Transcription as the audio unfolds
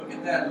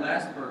at that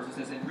last verse. It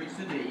says, and preach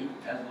to thee,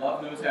 as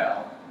love knows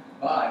how,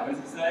 by, what does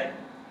it say?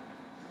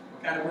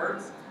 What kind of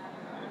words?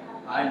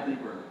 Lively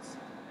words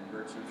and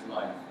virtuous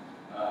life.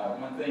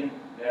 One thing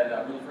that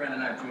Brother Furan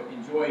and I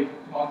enjoyed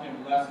talking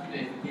over the last few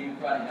days, we came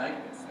Friday night,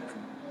 we spent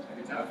a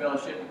good time of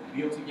fellowship,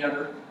 meal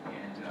together,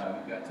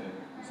 and we got to do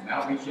some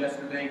outreach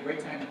yesterday, great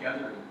time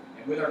together,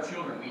 and with our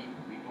children,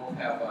 we both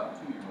have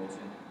 2-year-olds,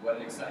 and what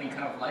an exciting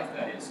time of life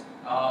that is.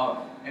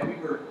 And we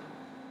were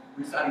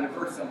reciting a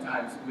verse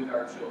sometimes with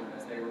our children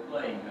as they were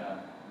playing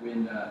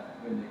when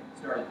they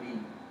started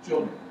being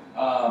children.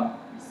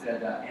 We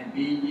said, and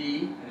be ye,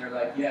 and they're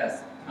like,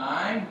 yes,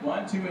 kind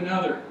one to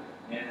another.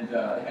 And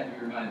they had to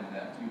be reminded of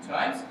that a few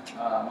times.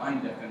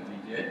 Mine definitely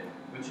did.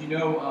 But you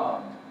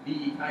know, be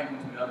ye kind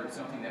one to another is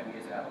something that we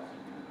as adults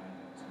need to be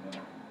reminded of as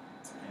well.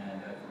 And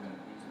if we're going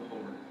to please the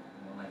Lord,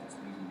 and the life is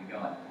pleasing to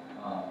God.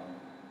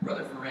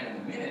 Brother Furan in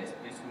a minute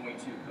is going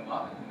to come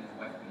up, and his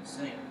wife is going to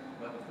sing.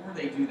 But before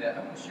they do that,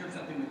 I want to share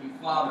something with you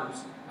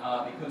fathers,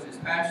 because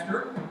as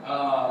pastor,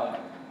 I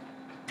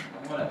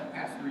want to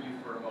pastor you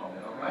for a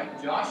moment, all right?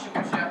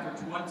 Joshua chapter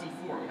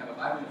 24. You have a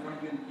Bible in front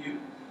of you in the pew.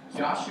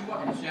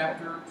 Joshua in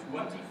chapter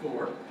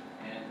 24.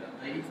 And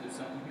ladies, there's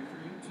something here for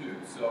you too,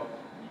 so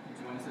you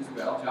can join us as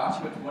well.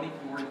 Joshua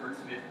 24 and verse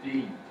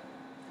 15.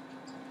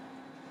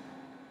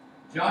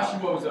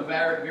 Joshua was a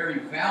very, very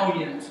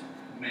valiant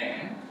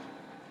man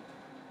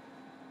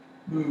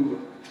who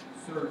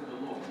served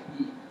the Lord.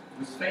 He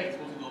was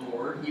faithful to the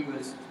Lord. He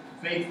was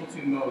faithful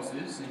to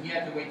Moses, and he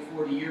had to wait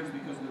 40 years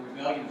because of the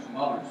rebellion from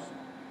others.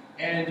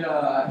 And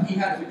he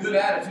had a good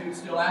attitude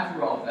still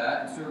after all of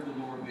that, and served the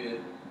Lord with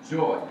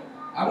joy.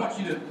 I want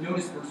you to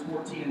notice verse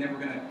 14, and then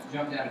we're going to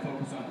jump down and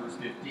focus on verse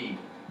 15.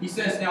 He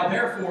says, now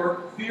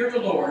therefore, fear the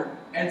Lord,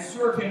 and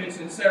serve him in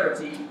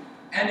sincerity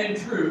and in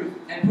truth,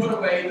 and put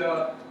away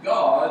the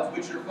gods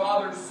which your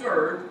fathers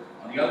served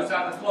on the other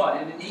side of the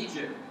flood and in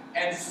Egypt,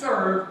 and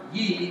serve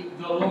ye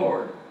the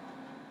Lord.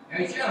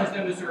 And he challenged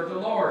them to serve the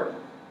Lord.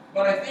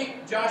 But I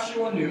think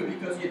Joshua knew,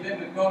 because he had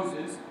been with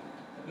Moses,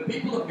 that the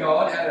people of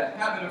God had a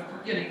habit of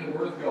forgetting the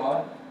word of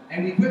God,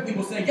 and we quickly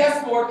will say,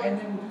 yes, Lord, and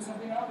then we'll do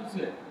something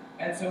opposite.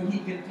 And so he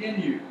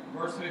continued,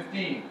 verse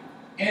 15,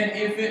 and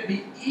if it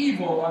be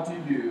evil unto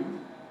you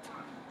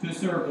to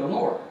serve the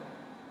Lord,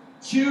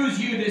 choose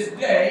you this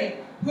day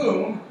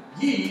whom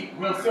ye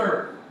will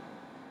serve,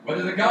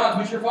 whether the gods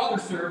which your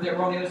fathers served that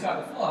were on the other side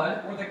of the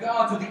flood, or the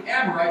gods of the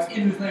Amorites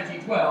in whose land ye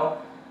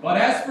dwell. But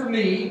as for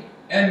me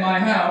and my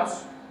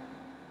house,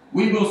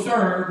 we will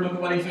serve, look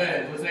at what he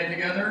says. Let's say it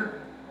together.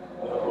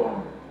 The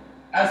Lord.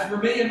 As for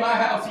me and my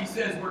house, he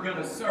says, we're going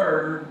to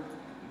serve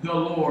the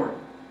Lord.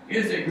 It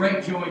is a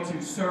great joy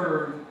to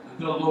serve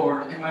the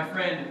Lord. And my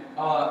friend,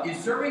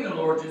 is serving the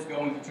Lord just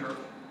going to church?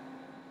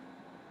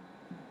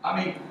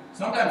 I mean,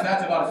 sometimes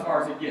that's about as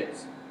far as it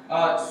gets.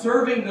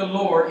 Serving the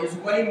Lord is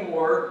way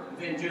more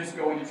than just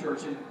going to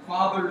church. And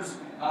fathers,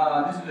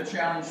 this is a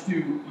challenge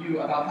to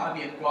you about how to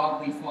be a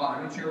godly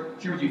father. I'm going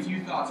to share with you a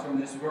few thoughts from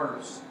this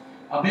verse.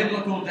 A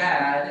biblical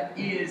dad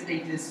is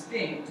a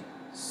distinct,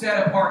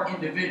 set-apart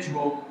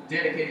individual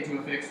dedicated to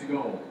a fixed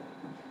goal.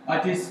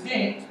 A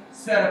distinct,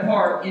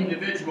 set-apart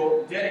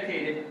individual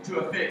dedicated to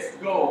a fixed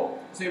goal.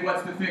 Say,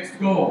 what's the fixed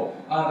goal?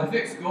 The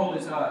fixed goal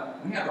is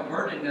we have a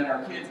burden that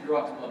our kids grow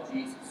up to love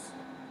Jesus.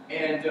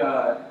 And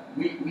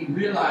we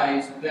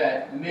realize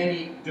that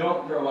many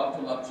don't grow up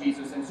to love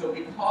Jesus. And so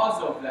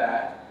because of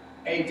that,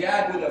 a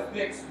dad with a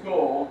fixed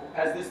goal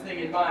has this thing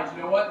in mind.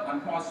 You know what?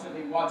 I'm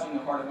constantly watching the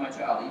heart of my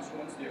child. Each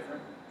one's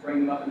different.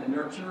 Train them up in the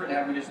nurture and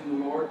admonition of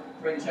the Lord.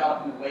 Train the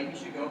child up in the way he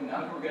should go.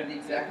 None of them are going to be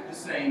exactly the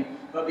same.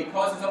 But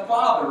because as a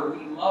father,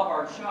 we love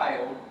our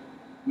child,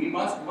 we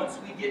must, once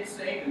we get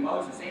saved, and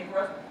mother's the same for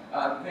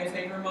us,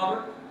 same for a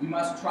mother, we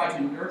must try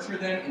to nurture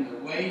them in the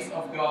ways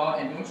of God.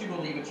 And don't you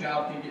believe a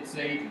child can get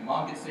saved? If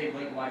mom gets saved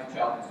late in life, the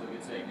child can still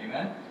get saved.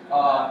 Amen?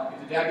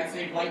 If the dad gets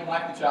saved late in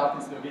life, the child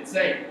can still get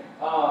saved.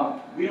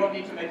 We don't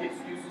need to make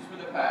excuses for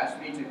the past.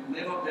 We need to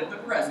live the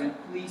present,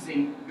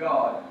 pleasing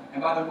God.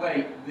 And by the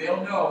way,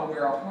 they'll know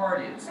where our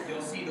heart is.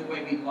 They'll see the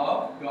way we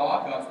love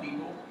God, God's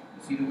people.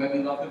 They'll see the way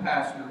we love the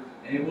pastor.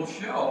 And it will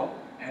show,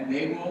 and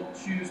they will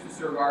choose to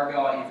serve our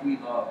God if we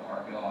love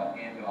our God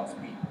and God's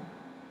people.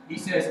 He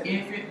says,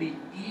 if it be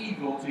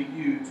evil to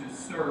you to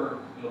serve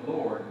the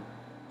Lord,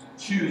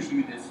 choose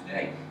you this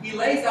day. He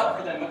lays out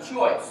for them a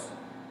choice.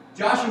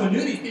 Joshua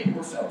knew these people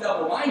were so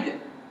double-minded.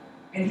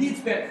 And he had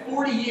spent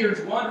 40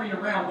 years wandering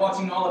around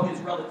watching all of his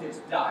relatives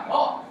die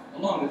off,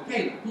 along with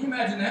Caleb. Can you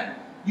imagine that?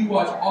 You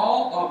watch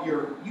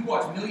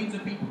millions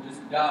of people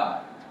just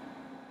die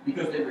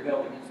because they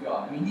rebelled against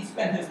God. I mean, he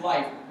spent his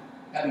life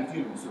having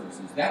funeral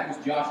services. That was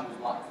Joshua's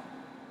life.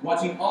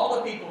 Watching all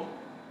the people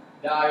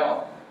die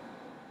off.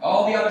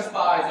 All the other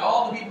spies,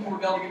 all the people who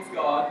rebelled against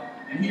God.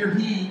 And here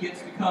he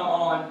gets to come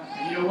on.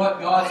 And you know what?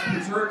 God's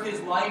preserved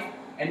his life.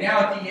 And now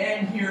at the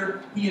end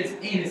here, he is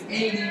in his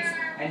 80s.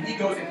 And he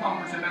goes and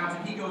conquers a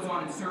mountain. He goes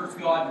on and serves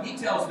God. And he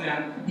tells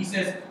them, he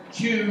says,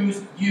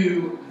 choose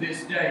you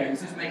this day. He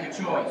says, make a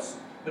choice.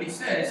 But he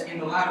says, in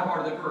the latter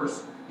part of the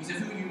verse, he says,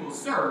 who you will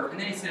serve. And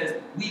then he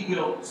says, we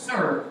will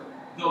serve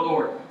the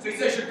Lord. So he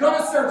says, you're going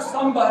to serve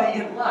somebody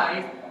in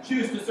life.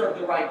 Choose to serve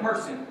the right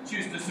person.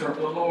 Choose to serve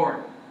the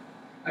Lord.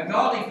 A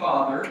godly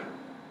father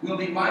will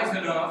be wise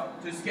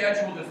enough to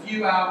schedule the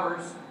few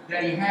hours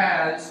that he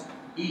has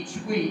each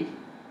week.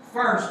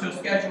 First, he'll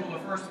schedule the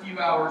first few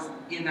hours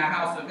in the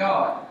house of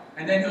God,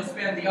 and then he'll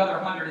spend the other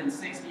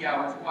 160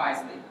 hours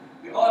wisely.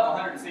 We all have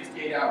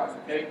 168 hours,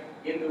 okay,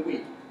 in the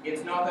week.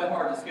 It's not that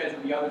hard to schedule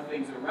the other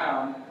things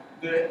around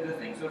the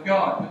things of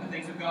God. Put the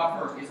things of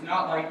God first. It's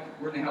not like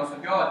we're in the house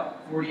of God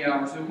 40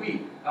 hours a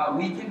week.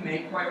 We can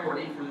make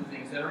priority for the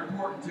things that are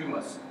important to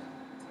us.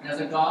 As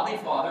a godly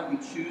father, we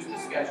choose to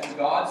schedule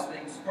God's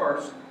things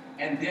first,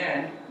 and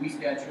then we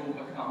schedule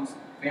what becomes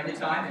family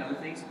time and other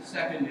things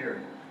secondary.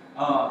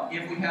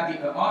 If we have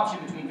the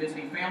option between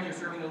visiting family or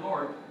serving the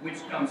Lord, which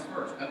comes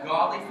first? A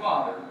godly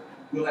father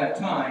will have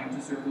time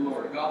to serve the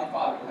Lord. A godly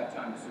father will have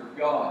time to serve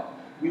God.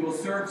 We will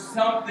serve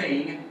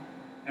something,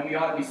 and we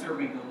ought to be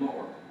serving the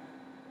Lord.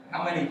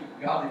 How many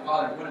godly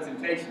fathers? What a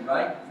temptation,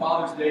 right?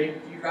 Father's Day.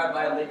 If you drive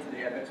by a lake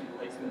today, I bet you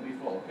the lake's going to be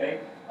full, okay?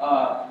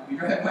 If you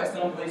drive by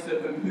some place, the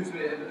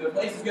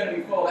place is going to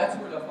be full. That's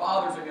where the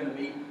fathers are going to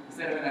be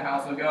instead of in the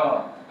house of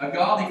God. A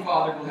godly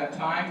father will have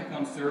time to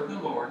come serve the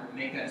Lord,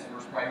 make that his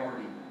first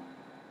priority.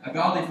 A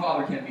godly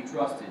father can be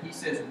trusted. He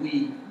says,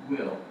 we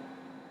will.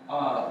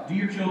 Do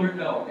your children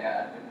know,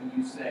 Dad, that when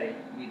you say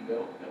we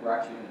will, that we're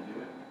actually going to do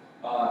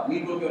it?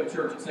 We will go to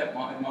church except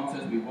Mom. If Mom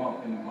says we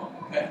won't, then we won't,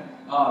 okay?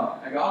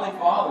 A godly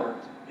father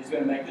is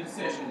going to make the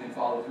decision and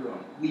follow through on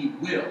it. We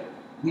will.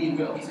 We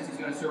will. He says he's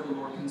going to serve the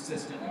Lord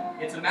consistently.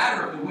 It's a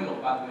matter of the will,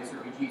 by the way,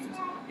 serving Jesus.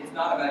 It's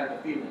not a matter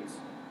of feelings.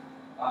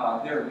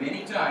 There are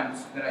many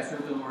times that I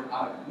serve the Lord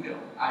out of will.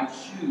 I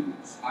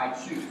choose.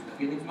 The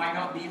feelings might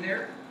not be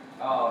there.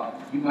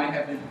 You might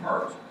have been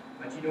hurt,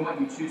 but you know what?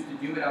 You choose to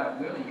do it out of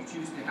will, and you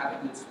choose to have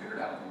a good spirit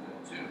out of the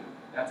will, too.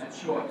 That's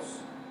a choice.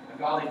 A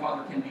godly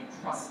father can be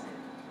trusted.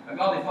 A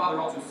godly father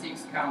also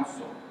seeks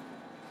counsel.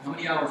 How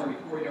many hours are we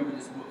pouring over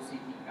this book,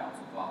 Seeking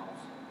Counsel, fathers?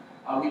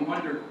 We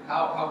wonder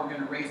how we're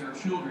going to raise our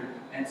children,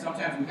 and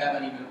sometimes we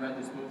haven't even read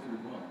this book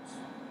through once.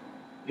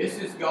 This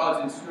is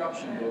God's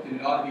instruction book, and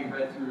it ought to be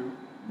read through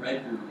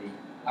regularly.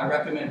 I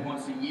recommend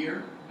once a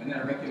year, and then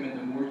I recommend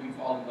the more you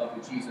fall in love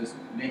with Jesus,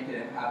 make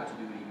it a habit to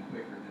do it even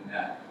quicker than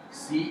that.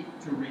 Seek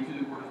to read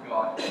through the Word of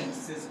God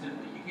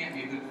consistently. You can't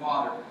be a good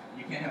father,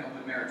 you can't have a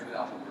good marriage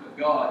without the Word of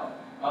God.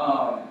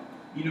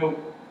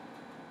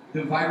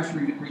 The virus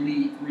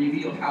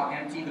revealed how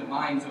empty the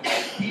minds of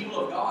the people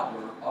of God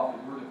were of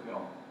the Word of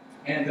God.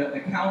 And the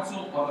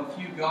counsel of a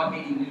few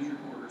God-hating news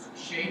reporters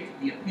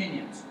shaped the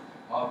opinions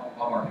of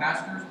our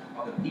pastors,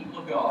 of the people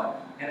of God.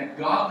 And a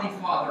godly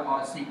father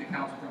ought to seek the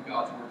counsel from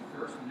God's Word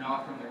first,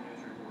 not from their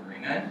news reporter.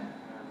 Amen?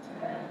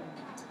 Amen.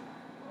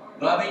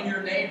 Loving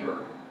your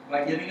neighbor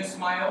by giving a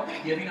smile,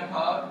 giving a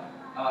hug,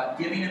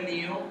 giving a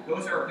meal.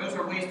 Those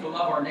are ways to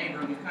love our neighbor.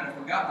 We've kind of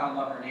forgotten how to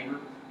love our neighbor,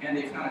 and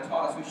they've kind of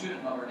taught us we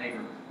shouldn't love our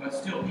neighbor. But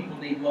still, people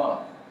need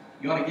love.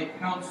 You ought to get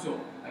counsel.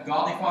 A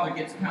godly father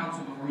gets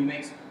counsel before he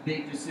makes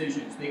big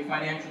decisions, big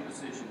financial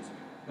decisions.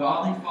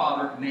 Godly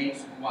father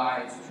makes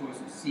wise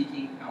choices,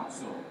 seeking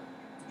counsel.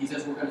 He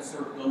says we're going to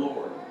serve the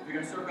Lord. If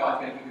you're going to serve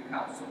God, you've got to give you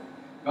counsel.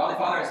 A godly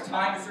father has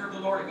time to serve the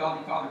Lord. A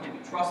godly father can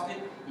be trusted.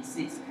 He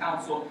seeks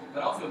counsel.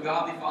 But also a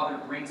godly father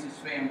brings his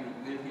family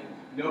with him.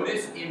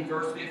 Notice in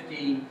verse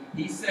 15,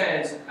 he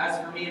says,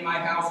 as for me and my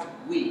house,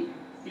 we.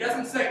 He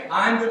doesn't say,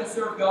 I'm going to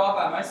serve God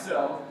by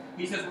myself.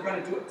 He says we're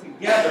going to do it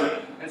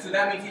together. And so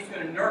that means he's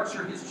going to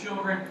nurture his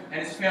children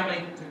and his family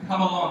to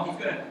come along.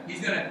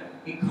 He's going to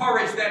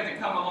encourage them to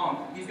come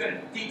along. He's going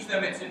to teach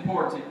them it's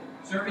important.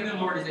 Serving the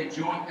Lord is a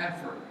joint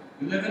effort.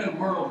 We live in a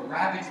world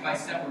ravaged by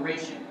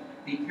separation.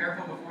 Be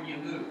careful before you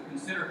move.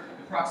 Consider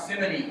the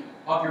proximity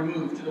of your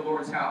move to the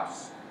Lord's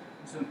house.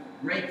 Some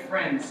great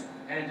friends,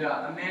 and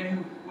a man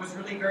who was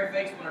really very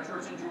faithful in our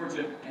church in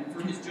Georgia, and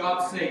for his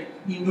job's sake,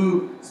 he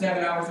moved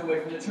 7 hours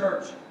away from the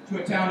church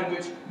to a town in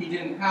which he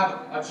didn't have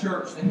a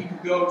church that he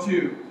could go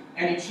to.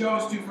 And he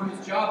chose to, for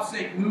his job's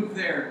sake, move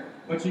there.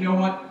 But you know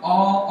what?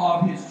 All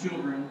of his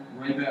children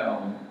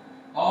rebelled.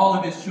 All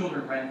of his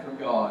children ran from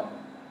God.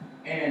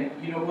 And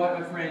you know what,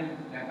 my friend?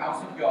 The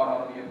house of God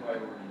ought to be a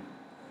priority.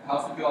 The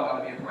house of God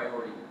ought to be a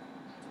priority.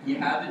 He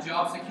had the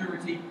job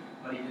security,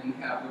 but he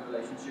didn't have the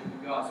relationship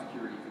with God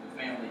security for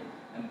the family.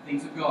 And the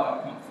things of God ought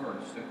to come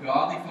first. A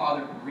godly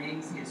father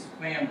brings his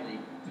family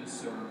to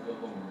serve the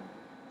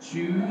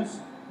Lord.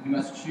 We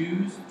must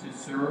choose to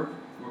serve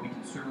where we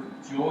can serve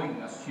with joy. We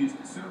must choose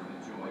to serve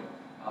with joy.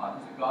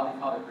 Because a godly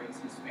father brings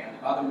his family.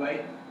 By the way,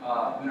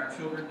 when our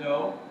children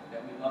know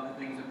that we love the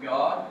things of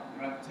God,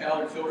 we don't have to tell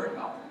our children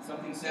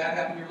something sad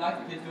happened in your life.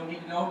 The kids don't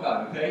need to know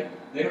about it, okay?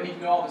 They don't need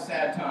to know all the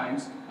sad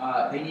times.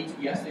 They do need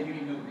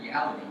to know the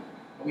reality.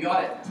 But we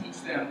ought to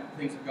teach them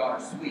things of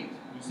God are sweet.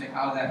 You say,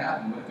 how did that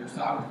happen? What if they're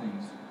sour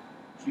things?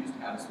 Choose to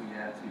have a sweet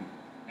attitude.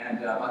 And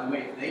by the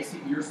way, if they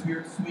see your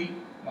spirit sweet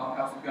about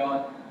the house of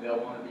God, they'll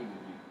want to be with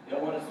you.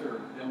 They'll want to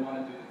serve. They'll want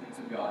to do the things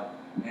of God.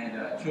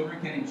 And children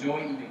can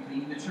enjoy even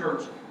cleaning the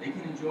church. They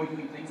can enjoy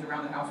doing things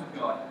around the house of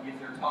God if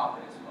they're taught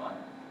that it's fun.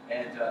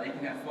 And they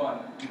can have fun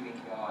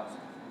doing God's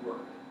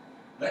work.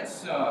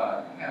 let's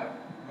have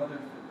Brother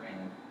Furan.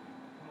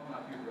 Come on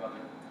up here,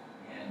 brother.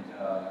 And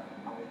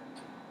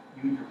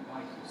you and your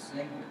wife will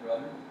sing here,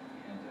 brother.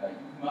 And you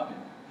come up and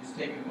just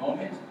take a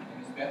moment. And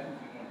Miss Beth,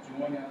 if you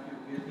want to join up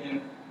here with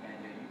him, and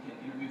you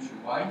can introduce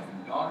your wife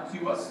and daughter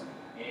to us.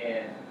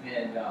 And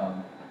then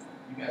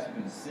you guys are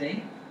going to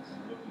sing. So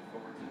we're looking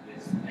forward to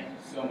this. Thank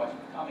you so much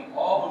for coming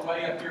all the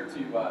way up here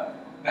to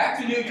back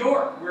to New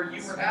York, where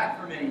you were at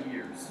for many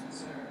years. Yes,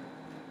 sir.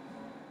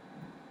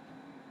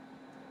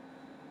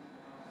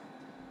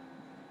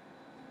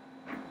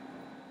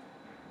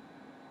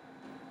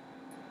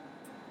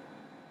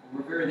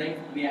 We're very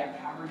thankful to be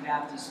at Calvary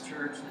Baptist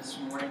Church this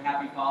morning.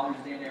 Happy Father's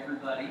Day to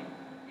everybody.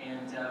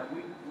 And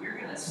we're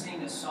going to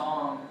sing a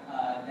song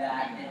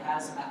that it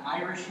has an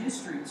Irish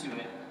history to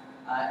it.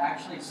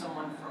 Actually,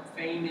 someone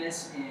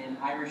famous in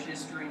Irish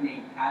history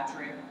named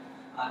Patrick.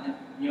 And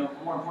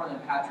more important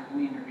than Patrick, let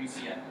me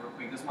introduce you real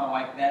quick. This is my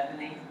wife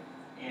Bethany,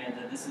 and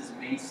this is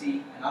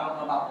Macy. And I don't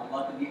know about the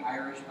luck of the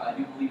Irish, but I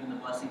do believe in the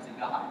blessings of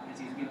God because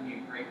He's given me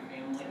a great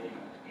family.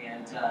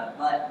 And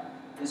but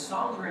the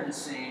songs we're going to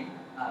sing,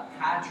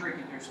 Patrick.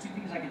 There's two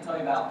things I can tell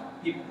you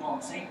about people call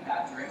him Saint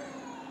Patrick.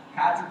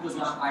 Patrick was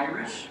not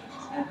Irish,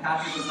 and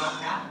Patrick was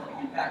not Catholic.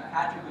 In fact,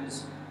 Patrick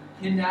was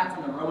kidnapped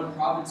from the Roman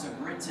province of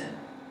Britain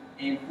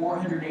in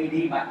 400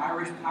 AD by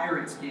Irish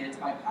pirates,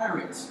 by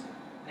pirates.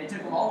 They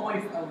took him all the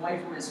way away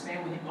from his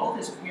family. Both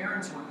his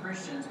parents were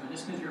Christians, but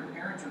just because your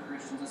parents are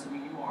Christians doesn't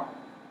mean you are.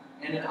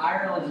 And in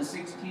Ireland, as a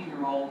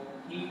 16-year-old,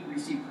 he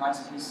received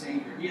Christ as his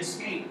Savior. He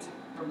escaped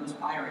from those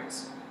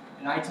pirates.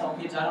 And I tell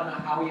kids, I don't know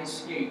how he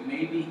escaped.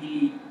 Maybe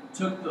he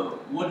took the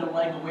wooden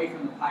leg away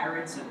from the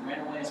pirates and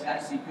ran away as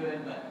fast as he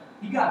could, but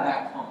he got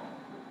back home.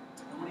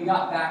 And when he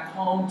got back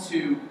home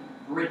to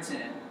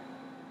Britain,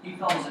 he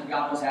felt as if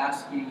God was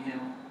asking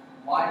him,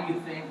 why do you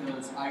think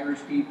those Irish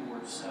people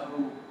were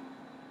so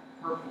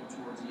hurtful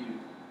towards you?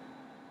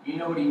 You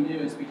know what he knew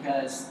is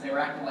because they were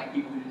acting like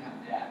people who didn't have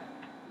a dad,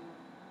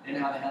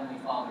 didn't have a Heavenly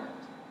Father.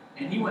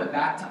 And he went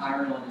back to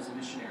Ireland as a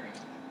missionary.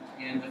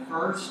 And the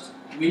first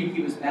week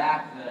he was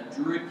back, the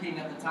Druid king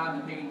at the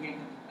time, the pagan king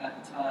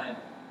at the time,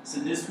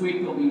 said, this week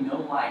there'll be no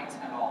light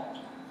at all.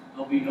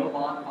 There'll be no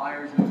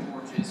bonfires, no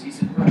torches. He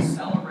said, we're going to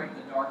celebrate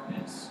the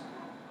darkness.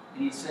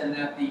 And he said,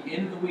 at the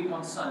end of the week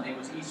on Sunday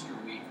was Easter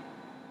week.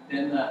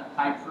 Then the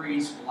high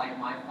priest will light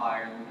my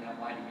fire, and we can have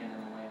light again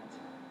in the land.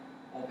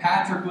 Well,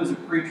 Patrick was a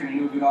preacher, and he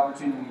knew a good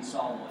opportunity when he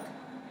saw one.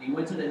 And he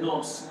went to the hill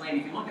of Slain.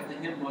 If you look at the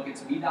hymn book,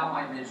 it's Be Thou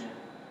My Vision.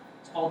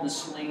 It's called the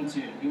Slain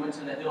tune. He went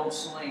to the hill of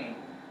Slain,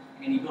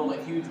 and he built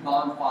a huge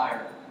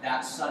bonfire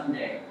that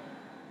Sunday.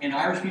 And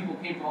Irish people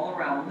came from all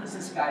around. What is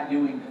this guy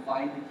doing to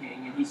find the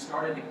king? And he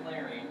started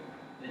declaring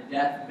the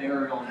death,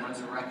 burial, and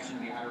resurrection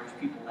of the Irish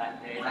people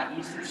that day, that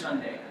Easter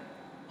Sunday.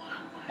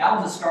 That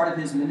was the start of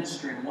his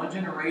ministry. In one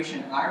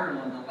generation,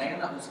 Ireland, the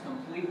land that was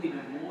completely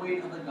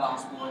devoid of the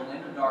gospel, a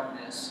land of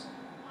darkness,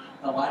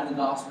 the light of the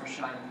gospel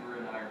shined through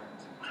in Ireland.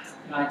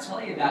 And I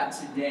tell you that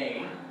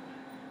today,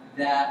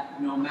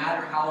 that no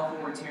matter how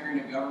authoritarian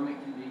a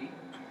government can be,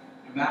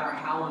 no matter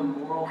how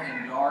immoral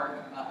and dark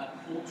a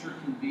culture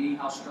can be,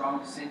 how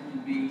strong sin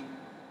can be,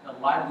 the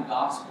light of the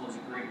gospel is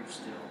greater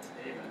still.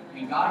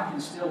 And God can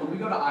still, when we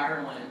go to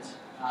Ireland,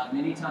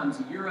 many times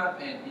in Europe,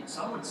 and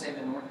some would say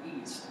the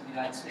Northeast of the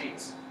United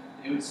States,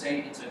 they would say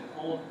it's a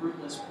cold,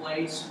 fruitless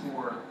place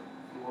for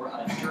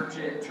church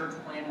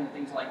planting and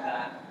things like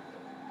that.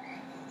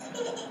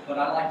 But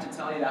I like to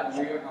tell you that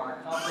we are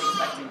constantly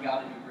expecting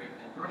God to do great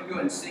things. We're going to go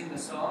ahead and sing the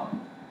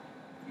song,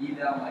 Be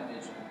Thou My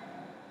Vision.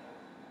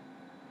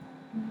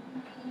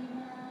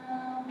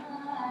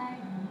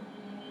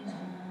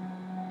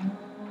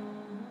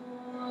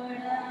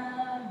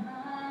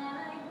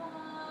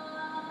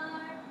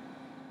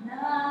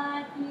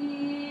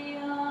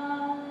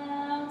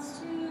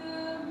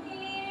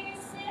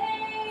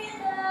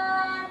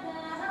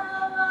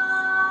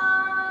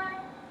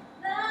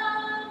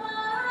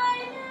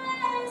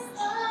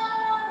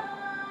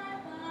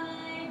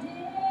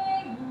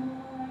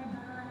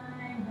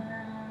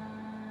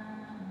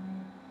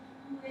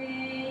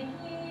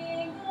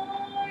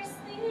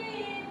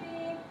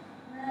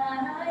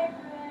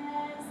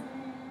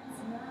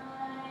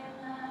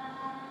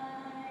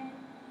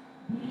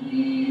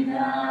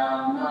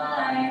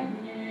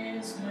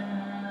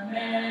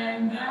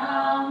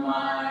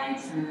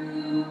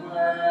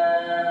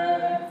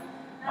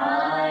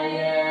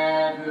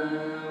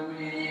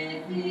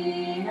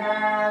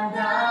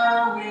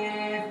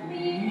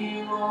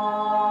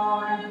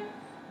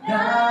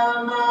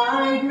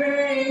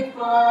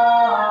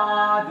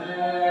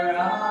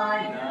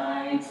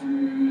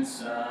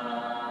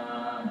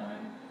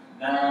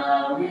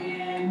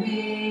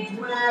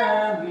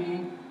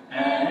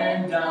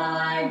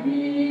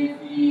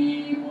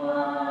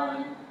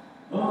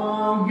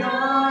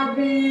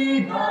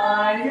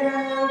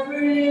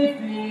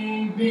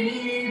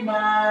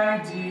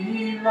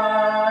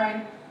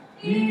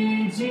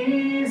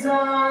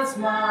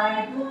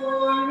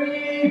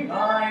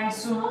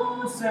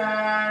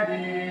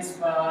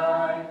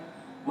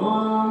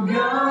 Oh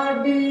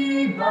God,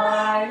 be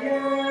my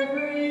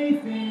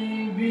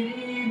everything,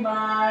 be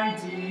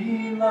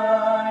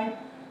light.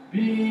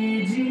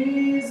 Be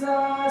Jesus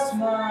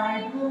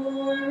my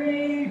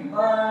glory,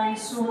 my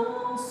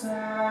soul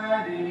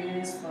satisfied.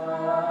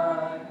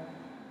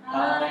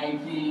 My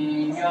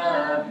King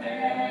of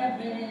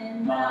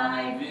heaven,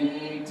 my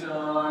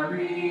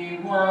victory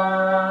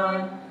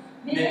won.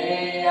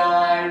 May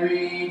I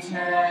reach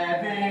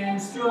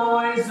heaven's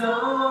joys,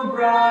 O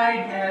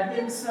bright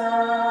heaven's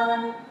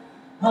sun.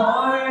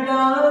 Heart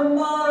of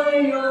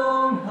my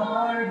own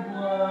heart,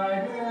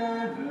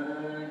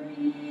 whatever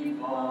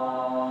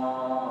befall,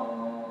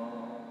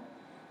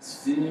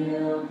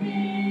 still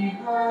be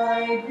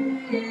my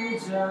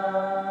vision,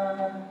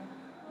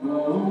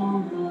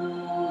 O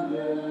ruler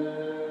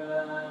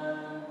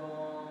of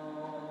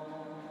all.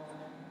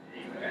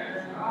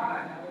 Amen.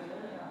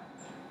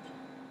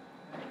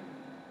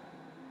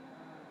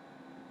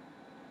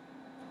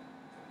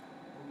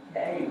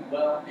 Okay,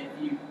 well, if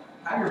you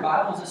have your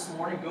Bibles this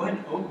morning, go ahead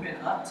and open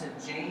up to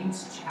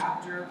James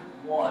chapter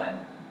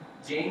 1.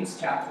 James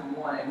chapter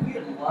 1. And we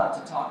would love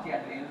to talk to you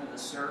at the end of the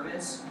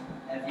service.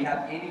 And if you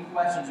have any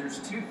questions, there's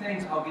two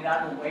things I'll get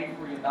out of the way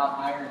for you about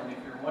Ireland. If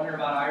you're wondering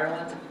about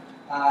Ireland,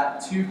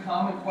 two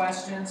common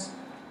questions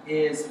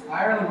is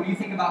Ireland. When you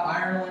think about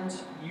Ireland,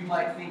 you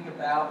might think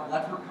about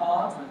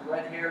leprechauns with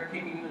red hair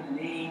kicking you in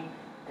the knee,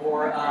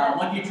 or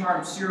Lucky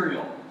Charms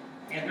cereal.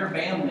 And they're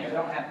banned there. They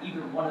don't have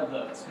either one of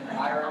those in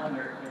Ireland.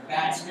 They're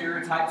bad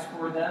stereotypes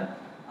for them.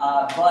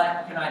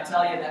 But can I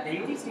tell you that they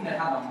at least need to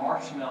have a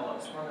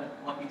marshmallows from the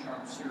Lucky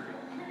Charms cereal.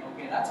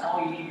 Okay, that's all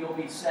you need. You'll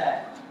be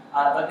set.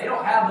 But they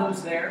don't have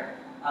those there.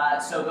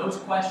 So those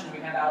questions we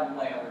have out of the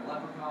way. Are there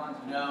leprechauns?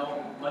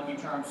 No. Lucky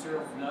Charms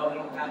cereal? No, they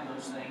don't have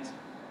those things.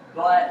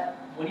 But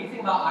when you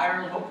think about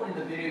Ireland, hopefully in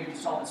the video you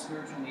saw the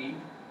spiritual need.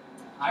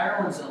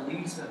 Ireland's the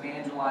least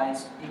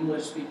evangelized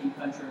English-speaking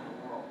country in the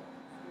world.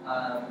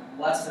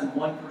 Less than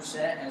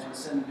 1%, as we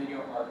said in the video,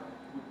 would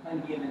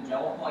claim to be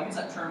evangelical. I use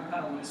that term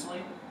kind of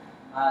loosely.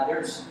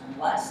 There's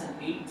less than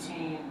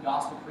 18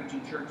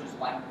 gospel-preaching churches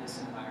like this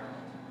in Ireland.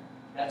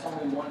 That's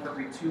only one for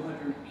every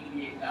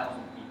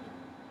 288,000 people.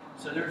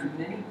 So there's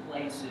many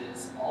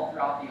places all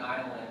throughout the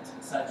island,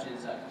 such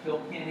as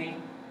Kilkenny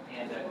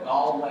and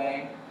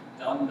Galway,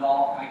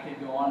 Dundalk. I could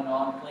go on and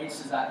on.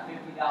 Places that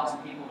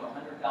 50,000 people to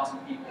 100,000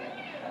 people.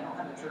 I don't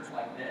have a church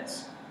like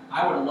this.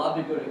 I would love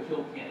to go to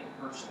Kilkenny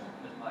personally,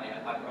 because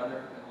my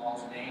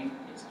brother-in-law's name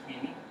is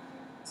Kenny.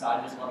 So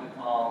I just love to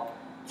call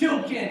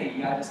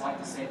Kilkenny. I just like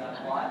to say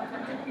that a lot.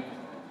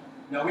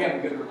 No, we have a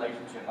good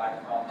relationship, I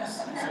promise.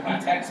 So he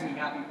texts me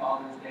Happy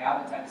Father's Day. I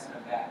haven't texted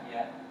him back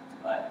yet,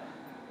 but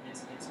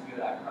it's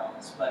good, I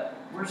promise. But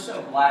we're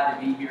so glad to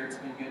be here. It's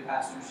been good,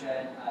 Pastor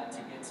Shed, to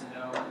get to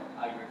know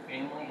your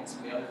family and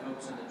some of the other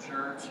folks in the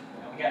church.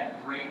 We had a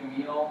great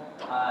meal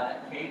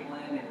that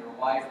Caitlin and your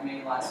wife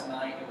made last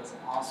night. It was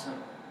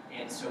awesome,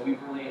 and so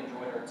we've really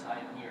enjoyed our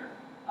time here.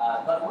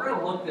 But we're going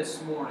to look this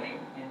morning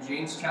in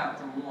James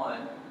chapter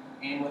 1,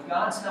 and with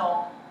God's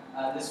help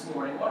this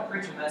morning, I want to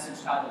preach a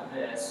message titled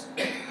this,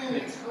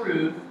 The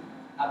Truth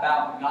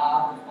About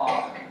God the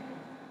Father.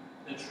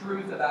 The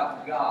Truth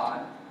About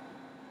God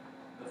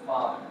the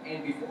Father.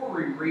 And before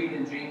we read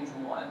in James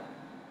 1,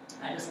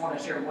 I just want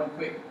to share one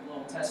quick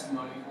little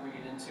testimony before we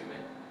get into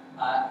it.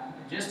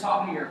 Just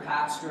talking to your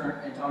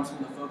pastor and talking to some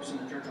of the folks in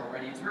the church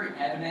already, it's very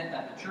evident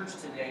that the church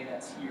today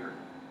that's here,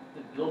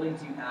 the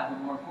buildings you have,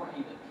 and more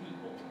importantly, the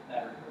people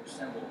that are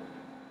assembled,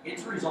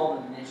 it's a result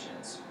of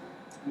missions.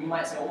 You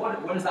might say, well,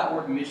 what does that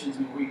word missions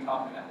mean? What are you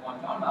talking about? Well,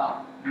 I'm talking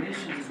about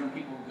missions is when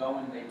people go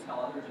and they tell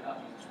others about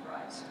Jesus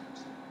Christ.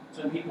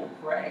 So when people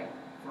pray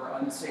for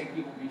unsaved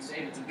people to be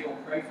saved, it's when people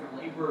pray for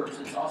laborers.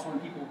 It's also when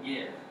people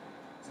give.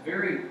 It's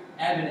very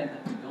evident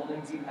that the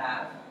buildings you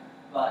have,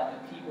 but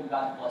the people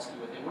God blessed you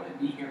with, they wouldn't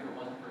be here if it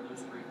wasn't for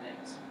those three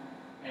things.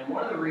 And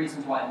one of the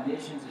reasons why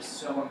missions is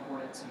so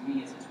important to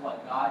me is it's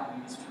what God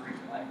used to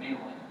reach my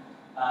family.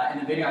 In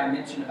the video I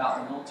mentioned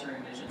about the military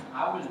missions,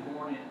 I was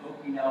born in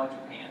Okinawa,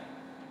 Japan.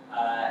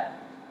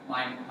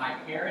 My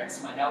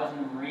parents, my dad was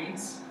in the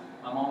Marines,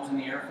 my mom was in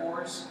the Air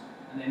Force,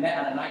 and they met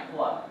at a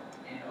nightclub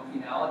in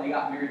Okinawa. They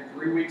got married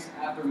 3 weeks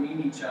after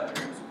meeting each other.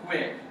 It was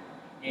quick.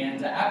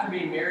 And after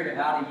being married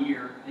about a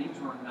year, things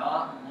were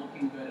not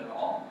looking good at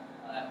all.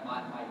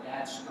 My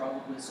dad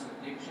struggled with some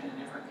addiction and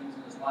different things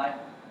in his life.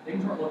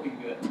 Things weren't looking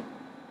good.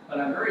 But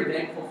I'm very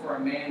thankful for a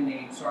man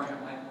named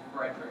Sergeant Michael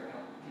Frederick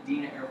at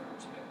Kadena Air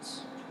Force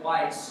Base.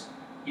 Twice,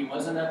 he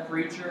wasn't a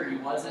preacher, he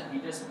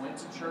just went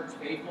to church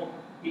faithful.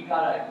 He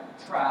got a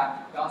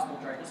tract, gospel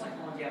tract, just like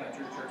the ones you have at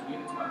your church. He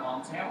gave it to my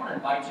mom and said, hey, I want to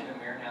invite you to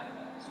Maranatha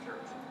Baptist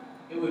Church.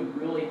 It would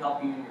really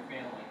help you and your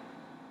family.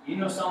 You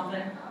know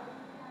something?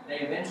 They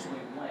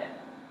eventually went.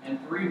 And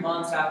 3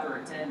 months after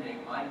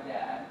attending, my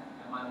dad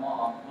and my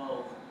mom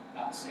both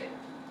got saved.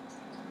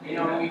 You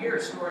know, when you hear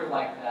a story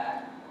like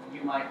that,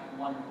 you might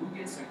wonder who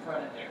gets the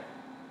credit there.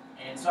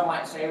 And some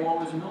might say, well,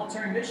 it was a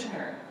military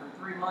missionary. For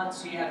 3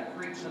 months, he had to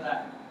preach to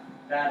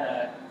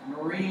that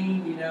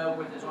Marine, you know,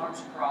 with his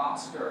arms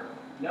crossed. Or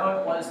no,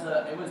 it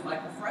was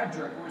Michael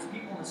Frederick. There was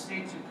people in the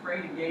States who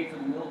prayed and gave for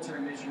the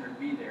military missionary to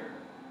be there.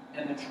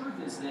 And the truth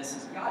is this,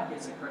 is God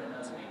gets the credit,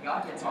 doesn't he?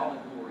 God gets all the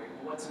glory.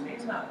 But what's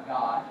amazing about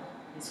God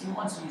is he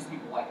wants to use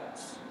people like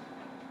us.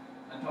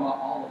 I'm talking about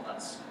all of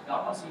us.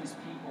 God wants to use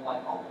people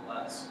like all of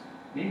us.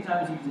 Many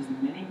times he uses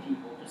many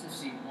people just to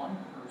see one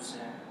person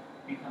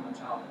become a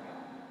child of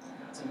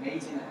God. It's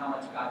amazing how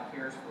much God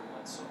cares for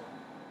one soul.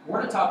 We're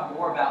going to talk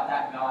more about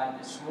that God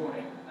this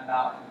morning,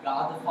 about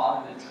God the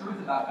Father, the truth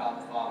about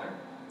God the Father.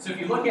 So if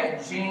you look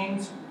at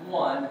James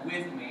 1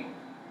 with me,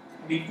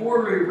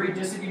 before we read,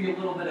 just to give you a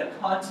little bit of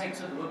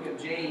context of the book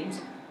of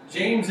James,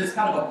 James is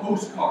kind of a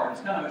postcard.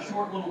 It's kind of a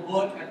short little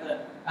book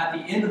at the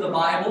end of the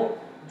Bible.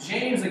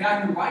 James, the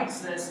guy who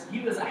writes this, he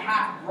was a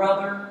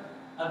half-brother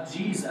of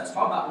Jesus.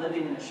 Talk about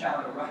living in a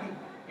shadow, right?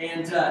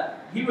 And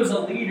he was a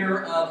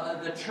leader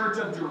of the Church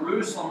of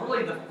Jerusalem,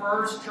 really the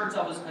first church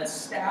that was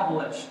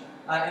established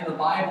in the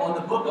Bible.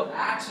 In the book of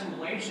Acts and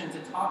Galatians,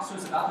 it talks to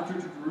us about the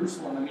Church of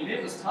Jerusalem. I mean,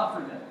 it was tough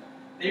for them.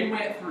 They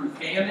went through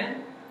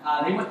famine.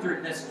 They went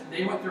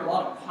through a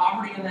lot of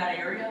poverty in that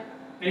area.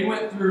 They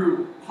went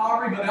through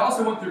poverty, but they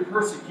also went through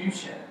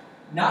persecution.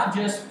 Not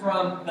just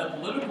from the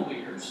political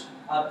leaders.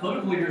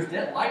 Political leaders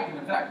didn't like them.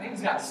 In fact,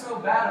 things got so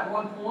bad at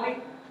one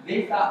point,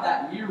 they thought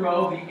that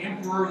Nero, the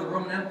emperor of the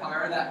Roman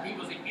Empire, that he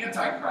was the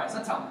Antichrist.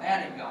 That's how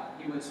bad it got.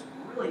 He was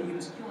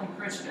killing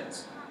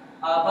Christians.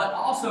 But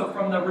also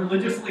from the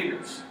religious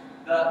leaders,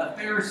 the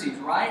Pharisees,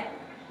 right?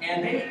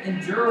 And they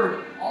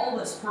endured all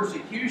this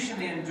persecution.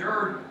 They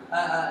endured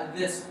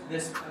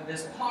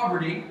this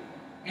poverty.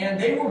 And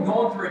they were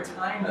going through a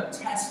time of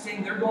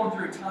testing. They're going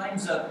through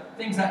times of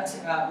things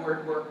that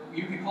were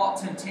you could call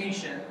it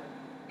temptation.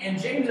 And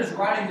James is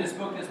writing this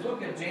book. This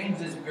book of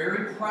James is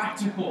very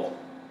practical.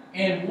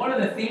 And one of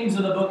the themes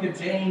of the book of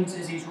James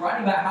is he's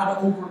writing about how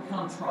to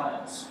overcome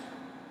trials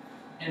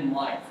in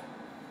life.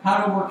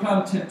 How to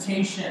overcome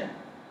temptation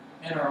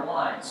in our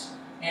lives.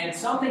 And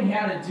something he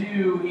had to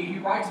do, he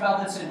writes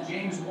about this in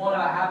James 1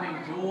 about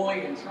having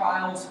joy in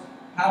trials,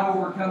 how to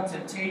overcome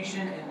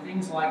temptation and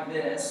things like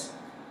this.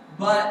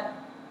 But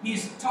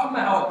he's talking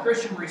about how a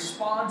Christian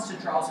responds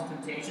to trials and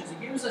temptations.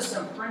 He gives us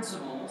some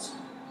principles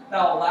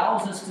that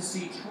allows us to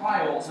see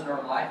trials in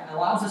our life,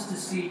 allows us to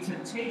see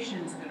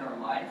temptations in our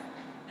life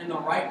in the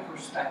right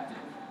perspective.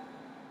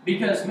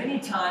 Because many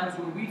times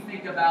when we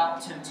think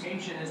about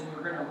temptation, as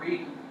we're going to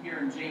read here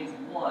in James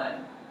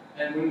 1,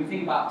 and when we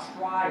think about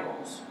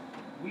trials,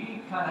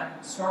 we kind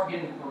of start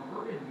getting a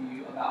perverted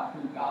view about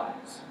who God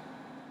is.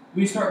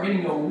 We start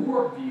getting a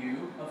warped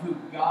view of who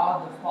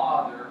God the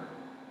Father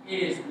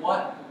is,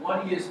 what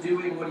he is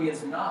doing, what he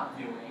is not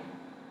doing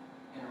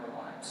in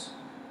our lives.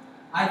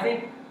 I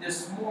think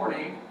this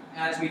morning,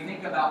 as we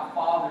think about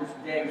Father's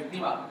Day, we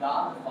think about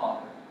God the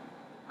Father,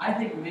 I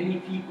think many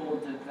people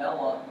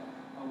develop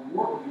a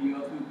warped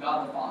view of who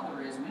God the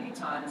Father is. Many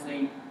times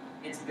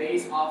it's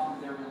based off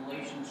of their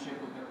relationship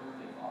with their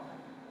earthly father.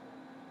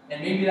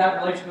 And maybe that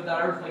relationship with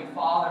that earthly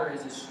father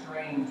is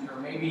estranged, or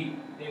maybe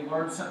they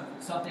learned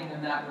something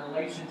in that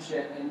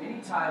relationship. And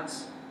many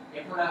times,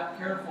 if we're not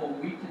careful,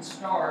 we can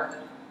start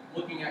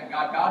looking at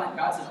God.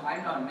 God says,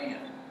 I'm not a man.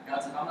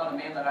 God says, I'm not a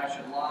man that I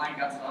should lie.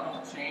 God says, I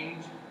don't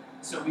change.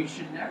 So we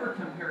should never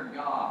compare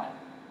God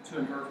to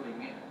an earthly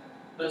man.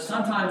 But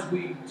sometimes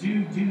we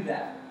do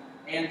that.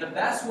 And the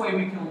best way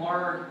we can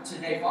learn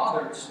today,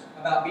 fathers,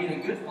 about being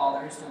a good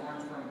father is to learn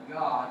from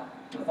God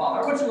the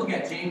Father. I want you to look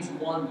at James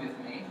 1 with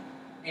me.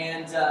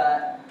 And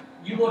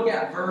you look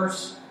at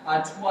verse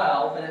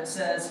 12, and it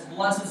says,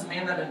 Blessed is the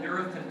man that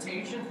endureth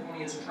temptation, for when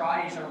he is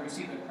tried, he shall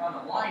receive the crown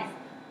of life,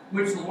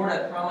 which the Lord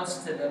hath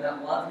promised to them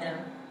that love him.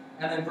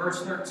 And then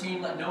verse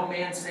 13, Let no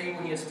man say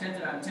when he is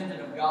tempted, I am tempted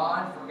of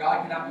God, for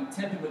God cannot be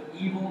tempted with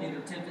evil, neither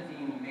tempteth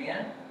he any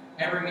man.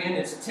 Every man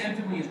is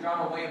tempted when he is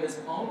drawn away of his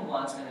own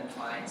lust and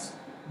entices.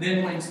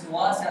 Then when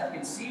lust hath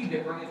conceived,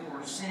 it bringeth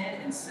forth sin,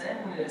 and sin,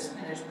 when it is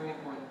finished, bringeth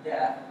forth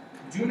death.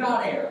 Do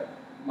not err,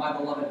 my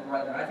beloved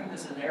brethren. I think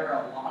this is an error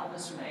a lot of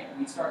us make.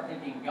 We start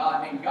thinking,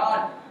 God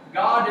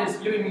is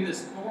giving me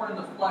this thorn in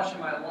the flesh in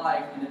my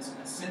life, and it's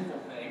a sinful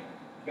thing.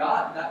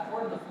 God, that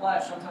thorn in the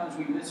flesh, sometimes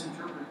we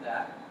misinterpret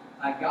that.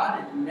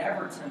 God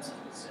never tempts us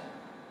with sin.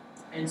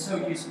 And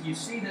so you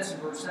see this in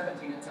verse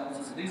 17. It tells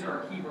us, these are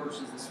our key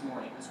verses this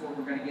morning. This is where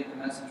we're going to get the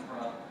message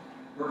from.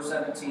 Verse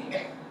 17.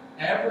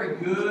 Every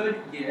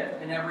good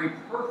gift and every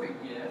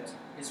perfect gift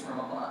is from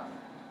above,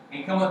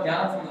 and cometh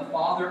down from the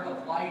Father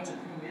of lights, of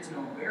whom is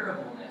no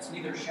variableness,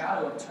 neither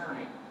shadow of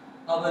turning.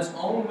 Of his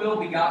own will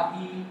begot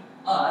he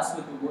us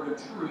with the word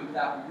of truth,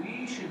 that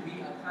we should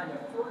be a kind of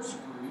first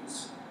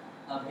fruits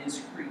of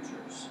his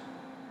creatures.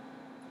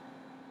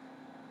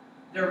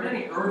 There are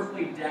many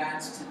earthly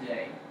dads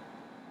today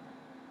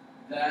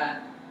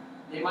that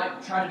they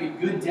might try to be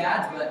good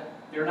dads, but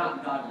they're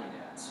not godly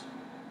dads.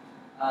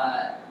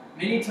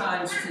 Many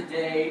times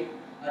today,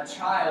 a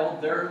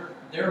child, their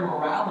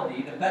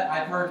morality,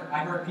 I've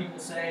heard people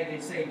say,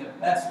 the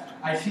best,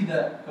 I see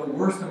the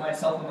worst of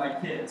myself in my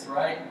kids,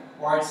 right?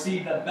 Or I see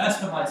the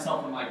best of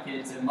myself in my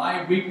kids, and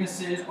my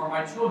weaknesses are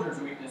my children's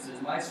weaknesses.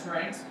 My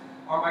strengths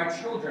are my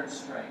children's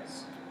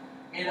strengths.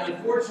 And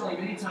unfortunately,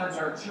 many times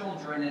our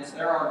children,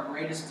 they're our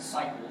greatest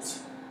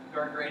disciples.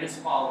 our greatest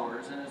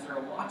followers, and as they're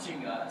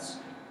watching us,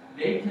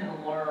 they can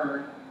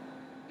learn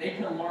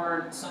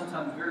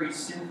sometimes very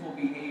sinful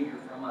behavior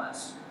from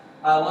us.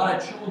 A lot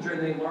of children,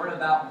 they learn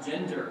about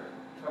gender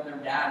from their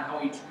dad, how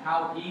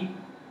he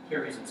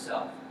carries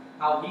himself,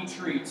 how he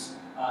treats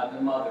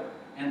the mother,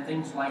 and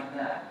things like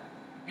that.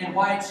 And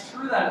why it's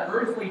true that an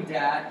earthly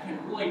dad can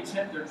really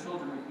tempt their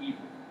children with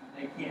evil.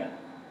 They can.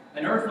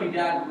 An earthly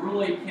dad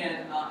really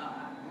can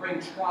bring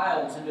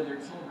trials into their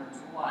children's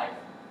life.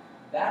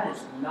 That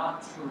is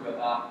not true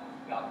about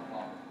God the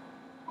Father.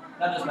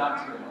 That is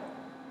not true at all.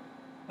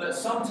 But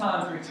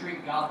sometimes we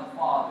treat God the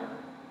Father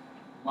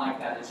like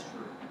that is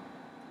true.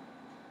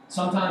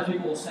 Sometimes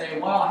people will say,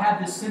 well, I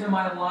have this sin in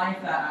my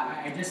life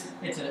that I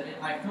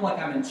feel like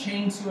I'm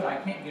chained to it, I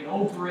can't get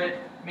over it.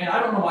 Man, I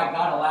don't know why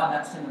God allowed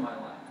that sin in my life.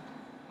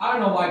 I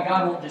don't know why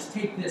God won't just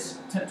take this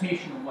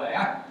temptation away.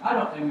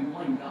 And we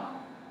blame God.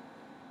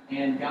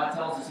 And God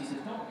tells us, He says,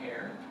 don't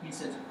err. He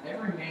says,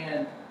 every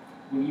man,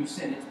 when you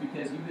sin, it's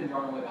because you've been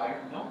drawn away by it.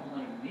 Don't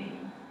blame me.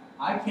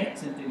 I can't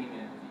tempt any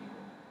man with evil.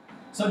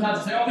 Sometimes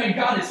we say, oh man,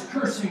 God is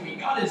cursing me.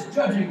 God is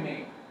judging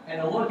me. And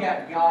to look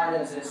at God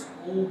as this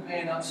old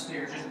man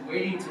upstairs just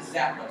waiting to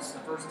zap us the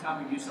first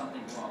time we do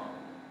something wrong.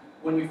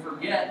 When we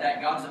forget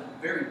that God's a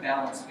very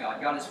balanced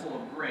God. God is full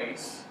of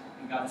grace,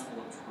 and God is full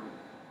of truth.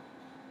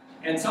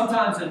 And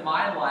sometimes in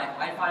my life,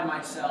 I find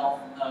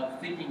myself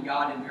thinking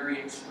God in very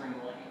extreme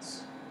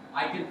ways.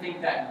 I can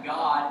think that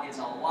God is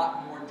a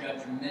lot more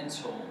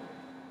judgmental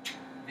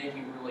than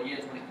He really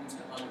is when it comes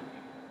to other people.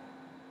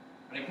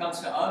 When it comes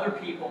to other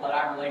people that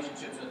I have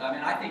relationships with,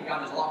 I think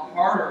God is a lot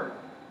harder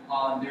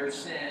on their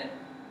sin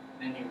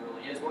than He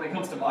really is. When it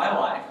comes to my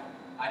life,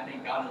 I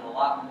think God is a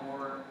lot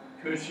more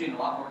cushy and a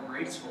lot more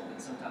graceful than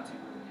sometimes He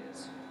really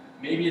is.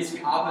 Maybe it's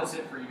the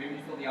opposite for you. Maybe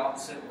you feel the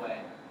opposite way.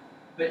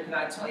 But can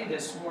I tell you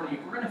this morning,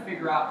 if we're going to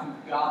figure out who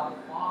God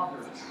the Father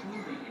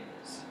truly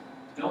is,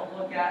 don't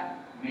look at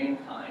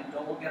mankind,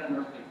 don't look at an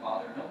earthly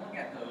father, don't look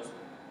at those.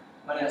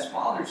 But as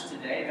fathers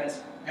today,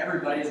 as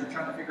everybody, as we're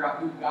trying to figure out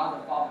who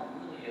God the Father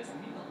really is,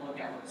 we need to look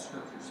at what the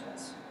Scripture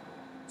says.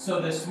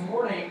 So this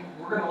morning,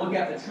 we're going to look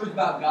at the truth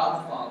about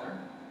God the Father.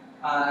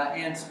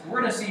 And we're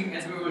going to see,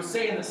 as we would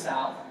say in the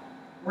South,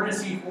 we're going to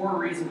see 4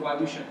 reasons why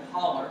we should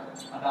holler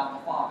about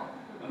the Father.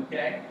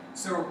 Okay?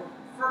 So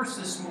first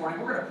this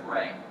morning, we're going to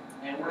pray.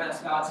 And we're going to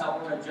ask God's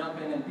help. We're going to jump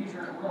in. And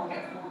we're going to look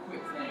at 4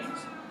 quick things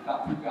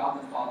about who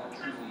God the Father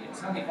truly is.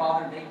 Heavenly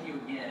Father, thank you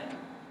again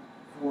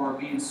for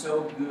being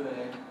so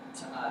good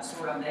to us.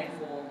 Lord, I'm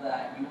thankful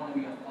that you want to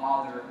be a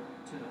father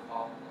to the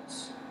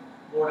fatherless.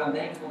 Lord, I'm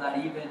thankful that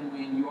even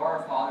when you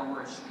are a father,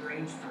 we're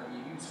estranged from you.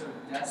 You so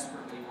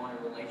desperately want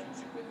a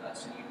relationship with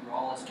us, and you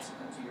draw us to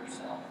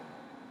yourself.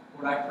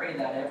 Lord, I pray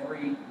that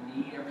every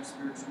need, every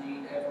spiritual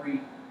need,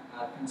 every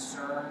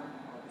concern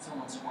of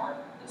someone's heart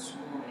this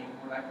morning,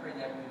 Lord, I pray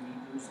that you meet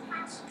those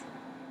needs.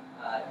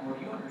 Lord,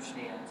 you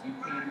understand. You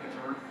came to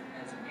earth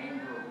as a man.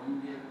 You were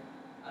wounded.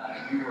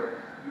 You were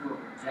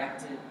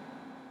rejected.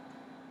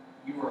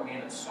 You were a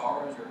man of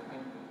sorrows. You were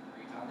acquainted with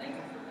grief. I'm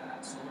thankful for that.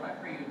 So, Lord, I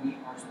pray you meet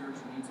our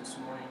spiritual needs this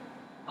morning.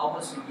 Help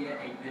us to get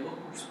a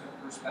biblical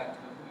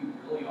perspective of who you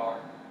really are.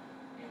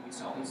 And we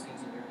saw these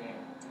things in your name.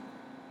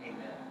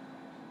 Amen.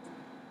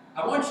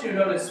 I want you to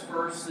notice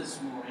first this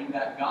morning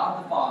that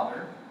God the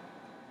Father,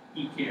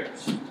 He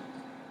cares.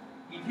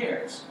 He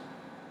cares.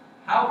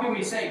 How can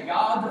we say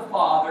God the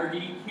Father,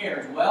 He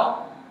cares?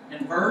 Well,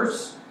 in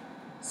verse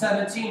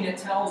 17, it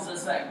tells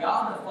us that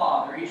God the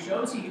Father, He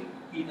shows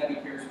that He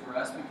cares for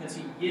us because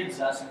He gives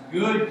us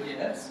good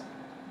gifts,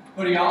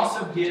 but He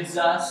also gives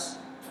us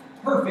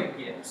perfect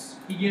gifts.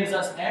 He gives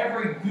us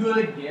every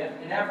good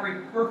gift, and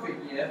every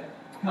perfect gift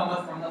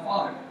cometh from the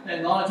Father.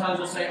 And a lot of times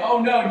we'll say, oh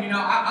no,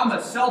 I'm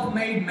a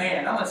self-made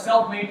man. I'm a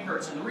self-made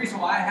person. The reason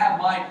why I have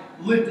my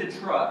lifted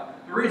truck,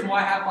 the reason why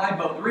I have my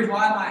boat, the reason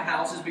why I have my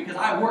house is because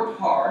I worked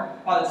hard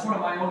by the sweat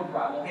of my own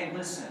brow. Well, hey,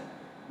 listen,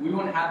 we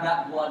wouldn't have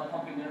that blood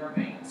pumping in our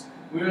veins.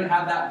 We wouldn't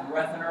have that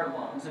breath in our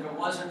lungs if it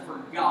wasn't for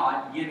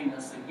God giving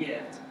us the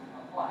gift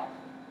of life.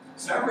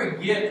 So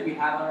every gift we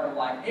have in our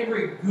life,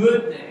 every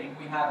good thing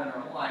we have in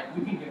our life,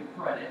 we can give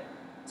credit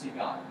to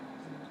God.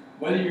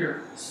 Whether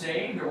you're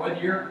saved or whether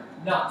you're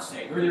not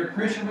saved, whether you're a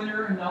Christian, whether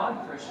you're a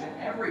non-Christian,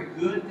 every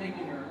good thing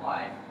in your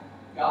life,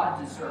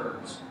 God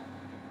deserves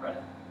the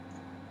credit.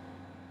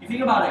 You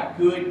think about a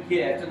good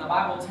gift, and the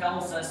Bible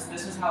tells us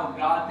this is how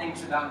God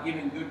thinks about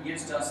giving good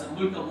gifts to us. In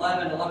Luke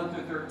 11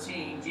 through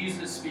 13,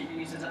 Jesus is speaking.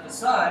 He says, if the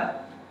Son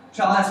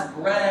shall ask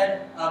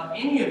bread of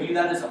any of you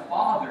that is a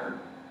father,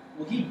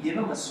 will he give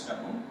him a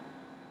stone?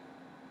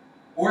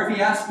 Or if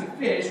he asks a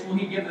fish, will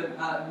he give him,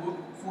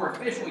 for a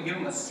fish, will he give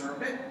him a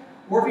serpent?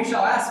 Or if he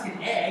shall ask an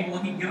egg, will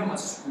he give him a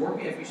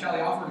scorpion? If he shall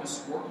offer him a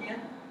scorpion?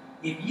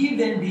 If ye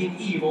then, being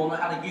evil, know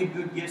how to give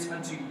good gifts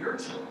unto your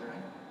children,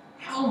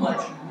 how much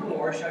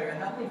more shall your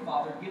heavenly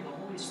Father give the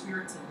Holy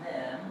Spirit to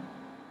them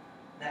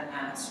that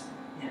ask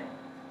Him?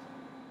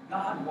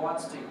 God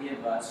wants to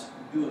give us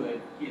good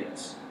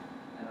gifts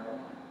in our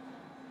life.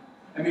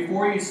 And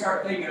before you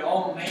start thinking,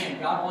 oh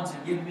man, God wants to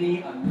give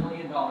me $1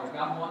 million.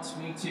 God wants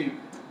me to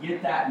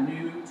get that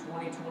new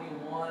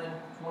 2021,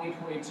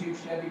 2022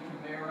 Chevy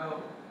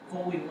Camaro,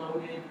 fully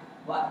loaded.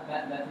 But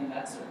that thing,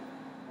 that's it.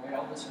 Write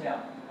all this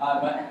down.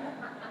 But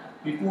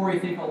before you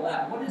think of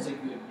that, what is a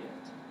good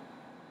gift?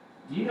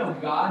 Do you know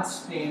God's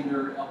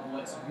standard of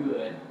what's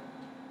good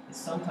is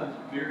sometimes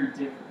very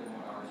different than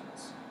what ours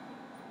is?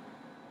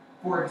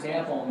 For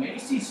example,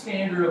 Macy's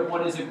standard of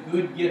what is a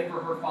good gift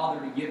for her father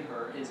to give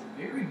her is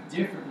very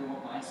different than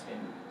what my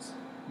standard is.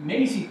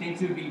 Macy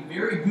thinks it would be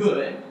very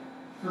good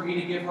for me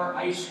to give her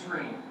ice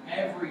cream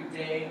every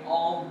day,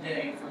 all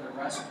day, for the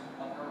rest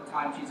of her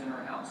time she's in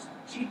her house.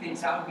 She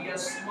thinks that would be a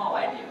small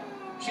idea.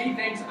 She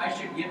thinks I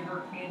should give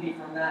her candy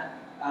from that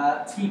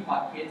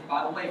teapot, kids.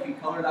 By the way, if you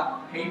color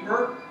that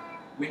paper,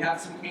 we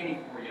have some candy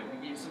for you.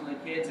 We gave some of the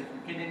kids. If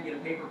your kid didn't get a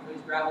paper, please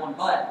grab one.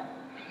 But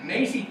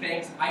Macy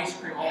thinks ice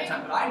cream all the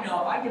time. But I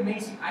know if I give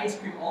Macy ice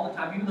cream all the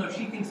time, even though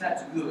she thinks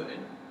that's good,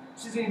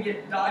 she's going to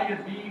get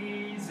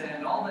diabetes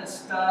and all this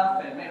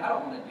stuff. And man, I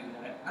don't want to do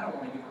that. I don't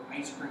want to give her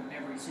ice cream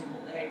every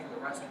single day for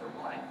the rest of her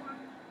life.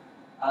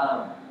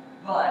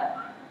 But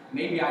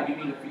maybe I do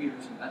need to feed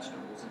her some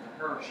vegetables. And to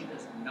her, she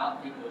does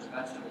not think those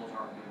vegetables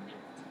are a good gift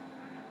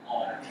at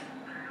all.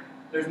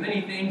 There's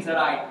many things that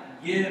I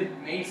give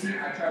Macy.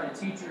 I try to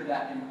teach her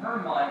that in her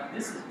mind,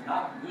 this is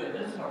not good.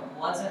 This is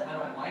unpleasant. I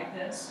don't like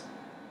this.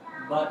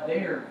 But they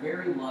are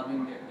very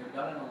loving. They're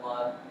done in a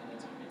love, and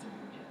it's a good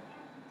gift.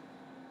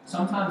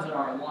 Sometimes in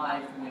our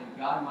life, when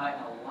God might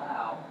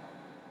allow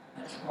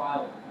a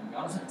trial to come,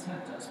 God doesn't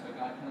tempt us, but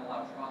God can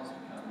allow trials to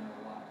come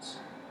in our lives.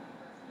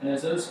 And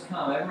as those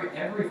come,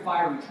 every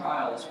fiery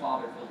trial is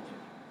Father filtered.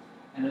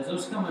 And as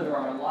those come into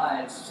our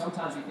lives,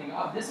 sometimes we think,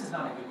 oh, this is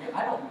not a good gift.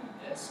 I don't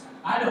need this.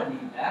 I don't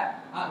need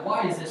that.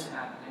 Why is this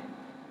happening?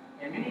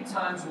 And many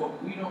times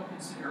what we don't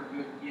consider a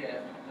good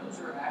gift, those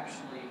are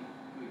actually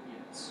good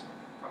gifts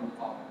from the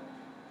Father.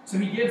 So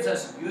he gives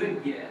us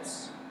good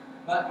gifts,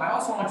 but I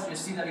also want you to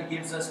see that he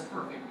gives us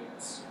perfect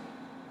gifts.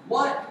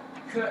 What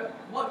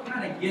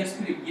kind of gifts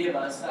could he give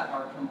us that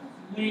are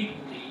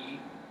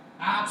completely,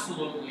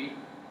 absolutely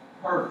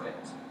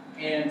perfect?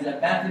 And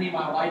Bethany,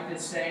 my wife,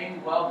 is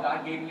saying, well,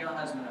 God gave me a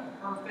husband,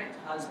 a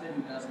perfect husband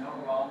who does no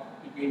wrong.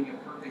 He gave me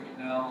a perfect,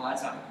 no,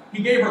 that's not.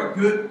 He gave her a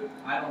good,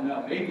 I don't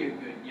know, maybe a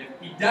good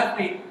gift.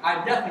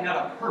 I'm definitely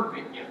not a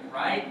perfect gift,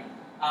 right?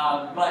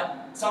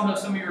 But some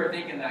of you are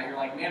thinking that. You're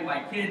like, man,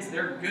 my kids,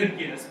 they're good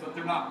gifts, but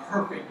they're not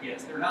perfect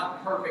gifts. They're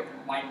not perfect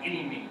by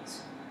any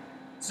means.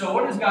 So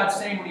what is God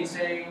saying when he's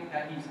saying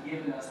that he's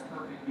given us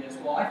perfect gifts?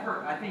 Well,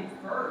 I think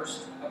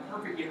first, a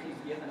perfect gift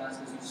he's given us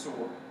is a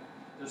sword.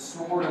 The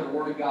sword of the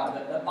Word of God.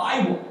 The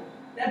Bible,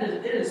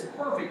 it is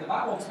perfect. The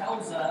Bible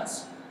tells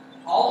us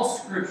all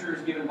Scripture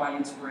is given by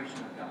inspiration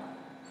of God.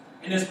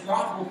 It is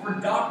profitable for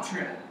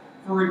doctrine,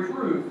 for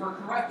reproof, for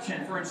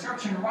correction, for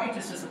instruction in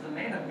righteousness, that the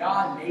man of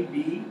God may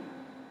be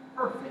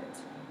perfect,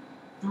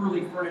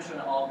 thoroughly furnished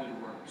unto all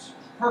good works.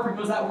 Perfect,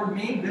 what does that word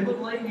mean?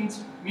 Biblically, it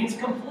means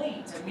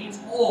complete. It means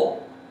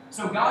whole.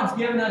 So God's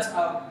given us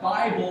a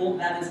Bible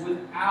that is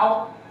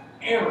without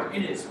error.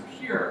 It is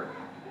pure.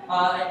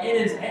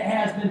 It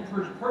has been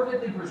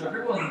perfectly preserved.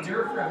 It will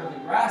endure forever. The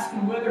grass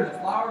can wither, the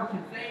flower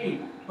can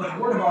fade, but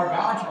the word of our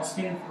God shall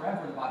stand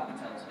forever, the Bible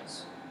tells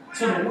us.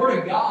 So the word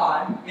of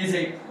God is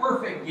a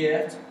perfect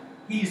gift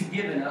he's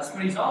given us,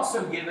 but he's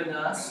also given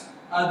us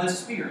the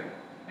Spirit.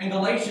 In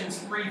Galatians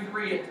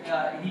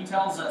 3:3, he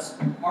tells us,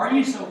 are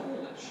you so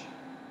foolish?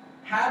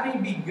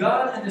 Having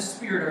begun in the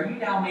Spirit, are you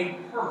now made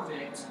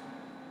perfect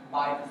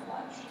by the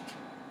flesh?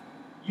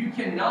 You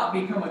cannot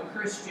become a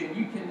Christian,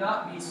 you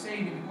cannot be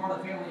saved and be part of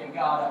the family of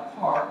God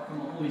apart from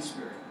the Holy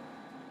Spirit.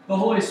 The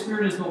Holy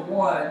Spirit is the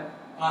one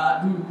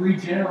who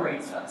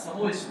regenerates us. The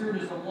Holy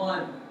Spirit is the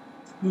one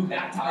who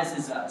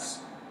baptizes us.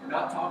 We're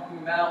not talking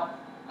about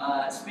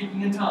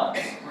speaking in tongues.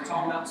 We're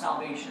talking about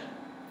salvation.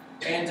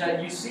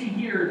 And you see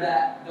here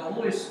that the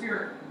Holy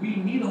Spirit, we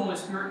need the Holy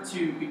Spirit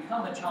to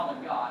become a child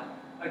of God.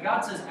 But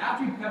God says,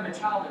 after you become a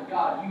child of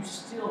God, you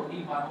still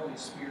need my Holy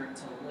Spirit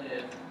to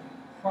live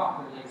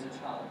properly as a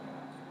child of God.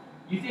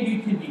 You think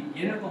you can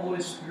begin with the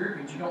Holy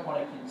Spirit, but you don't want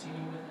to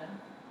continue with Him?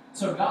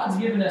 So God's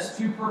given us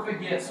two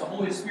perfect gifts. The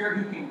Holy Spirit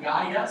who can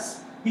guide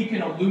us. He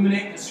can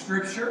illuminate the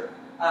Scripture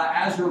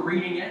as we're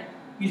reading it.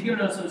 He's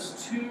given us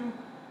those two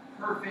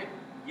perfect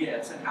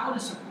gifts. And how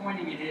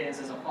disappointing it is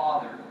as a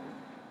father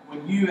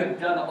when you have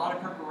done a lot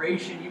of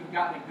preparation, you've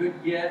gotten a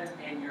good gift,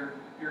 and your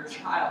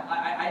child,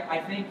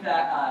 I think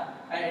that,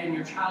 and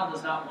your child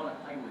does not want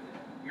to play with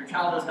it. Your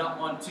child does not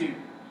want to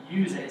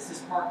use it. It's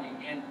disheartening.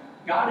 And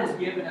God has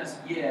given us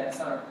gifts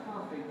that are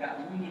perfect that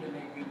we need to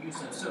make good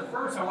use of. So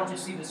first, I want you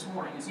to see this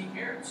morning is He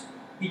cares.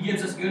 He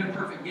gives us good and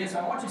perfect gifts.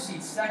 I want you to see,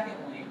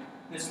 secondly,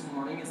 this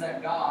morning, is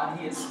that God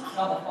the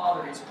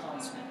Father, is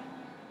constant.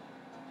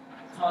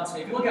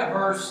 Constant. If you look at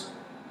verse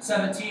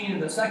 17, in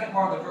the second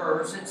part of the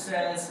verse, it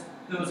says,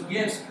 those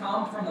gifts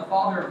come from the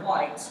Father of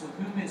lights, with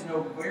whom is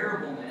no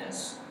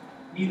variableness,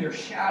 neither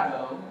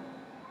shadow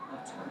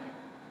of turning.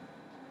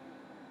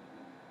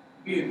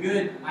 Be a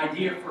good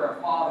idea for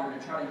a father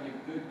to try to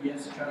give good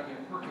gifts, to try to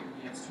give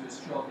perfect gifts to his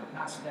children.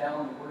 Pass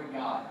down the Word of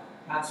God.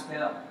 Pass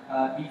down,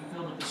 be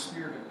filled with the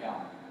Spirit of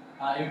God.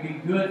 It would be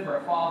good for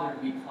a father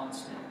to be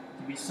constant,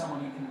 to be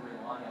someone you can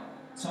rely on,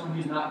 someone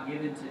who's not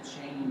given to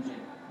change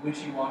and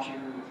wishy-washy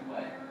every which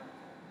way.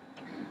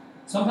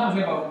 Sometimes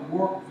we have a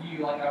warped view,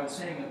 like I was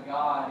saying, of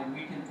God, and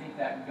we can think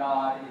that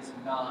God is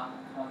not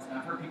constant.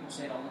 I've heard people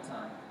say it all the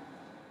time.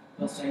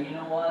 They'll say, you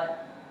know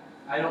what?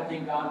 I don't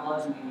think God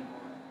loves me anymore.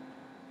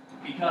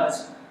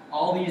 Because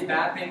all these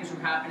bad things are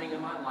happening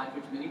in my life,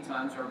 which many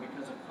times are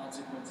because of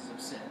consequences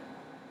of sin.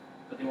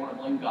 But they want to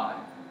blame God.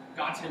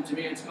 God sent to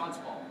me, it's God's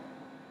fault.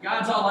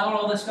 God's allowing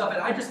all this stuff,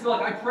 and I just feel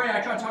like I pray,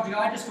 I try to talk to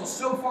God, I just feel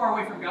so far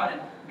away from God,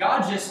 and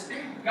God's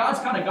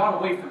kind of got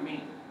away from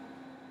me.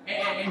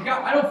 And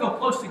God, I don't feel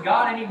close to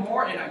God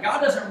anymore, and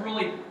God doesn't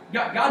really,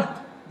 God's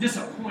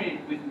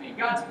disappointed with me.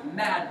 God's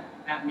mad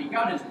at me.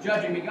 God is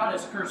judging me. God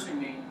is cursing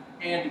me.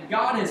 And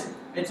God is,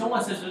 it's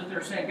almost as if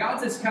they're saying,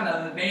 God's just kind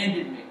of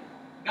abandoned me.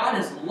 God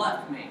has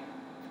left me.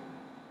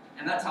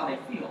 And that's how they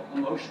feel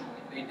emotionally.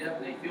 They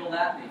feel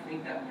that, they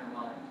think that in their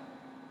mind.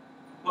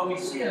 But we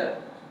see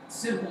a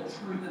simple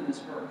truth in this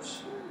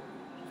verse.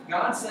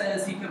 God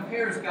says, he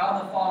compares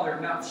God the Father,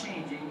 not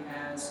changing,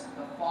 as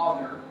the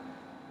Father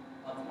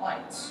of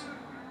lights.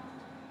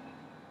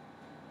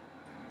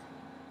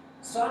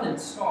 Sun and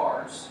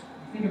stars,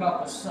 you think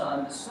about the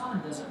sun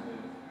doesn't move.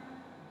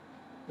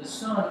 The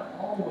sun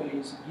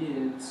always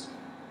gives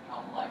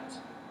out light.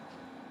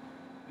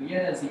 But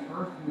yet as the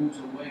earth moves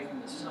away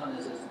from the sun,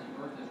 as the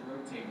earth is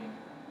rotating,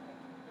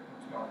 there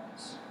comes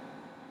darkness.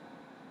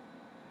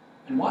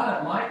 And while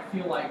it might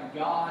feel like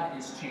God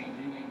is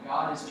changing, and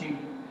God is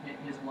changing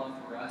his love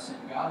for us,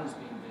 and God is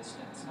being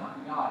distant, it's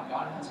not God.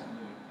 God hasn't moved.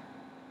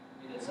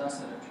 It is us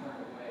that have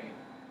turned away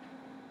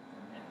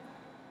from him.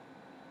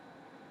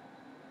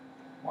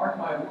 Mark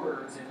my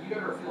words, if you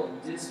ever feel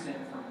distant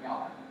from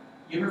God,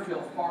 you ever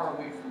feel far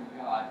away from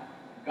God,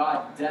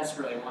 God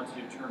desperately wants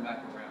you to turn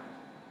back around.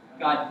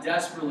 God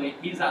desperately,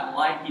 he's that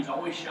light, he's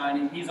always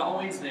shining, he's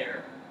always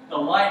there. The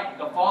light,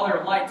 the Father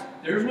of lights,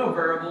 there's no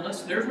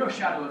variableness, there's no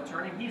shadow of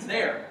turning, he's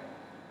there.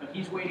 But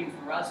he's waiting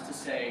for us to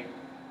say,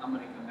 I'm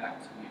going to come back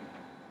to you.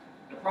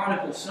 The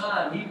prodigal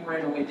son, he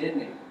ran away,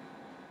 didn't he?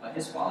 But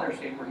his father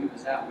stayed where he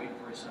was at, waiting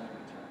for his son to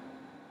return.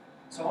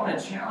 So I want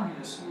to challenge you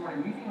this morning,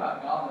 when you think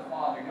about God the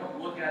Father,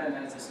 don't look at him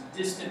as this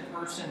distant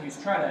person who's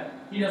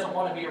he doesn't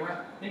want to be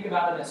around. Think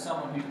about it as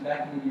someone who's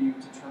beckoning you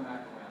to turn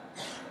back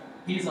around.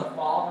 He's a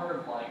Father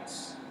of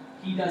lights.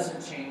 He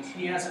doesn't change.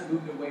 He hasn't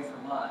moved away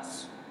from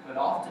us. But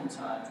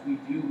oftentimes, we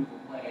do move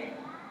away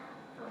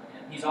from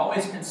him. He's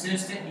always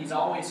consistent. He's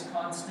always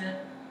constant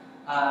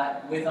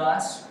with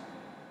us.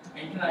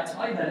 And can I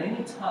tell you that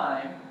any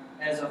time,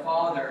 as a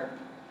father,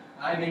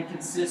 I'm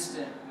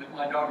inconsistent with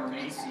my daughter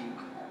Macy,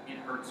 it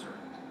hurts her.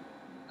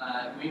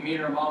 Me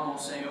and her mom will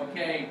say,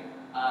 okay,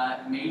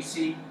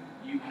 Macy,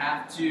 you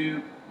have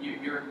to,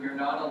 you're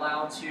not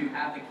allowed to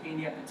have the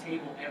candy at the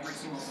table every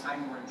single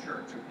time we're in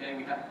church,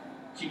 okay?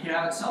 She can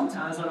have it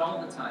sometimes, but not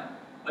all the time.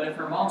 But if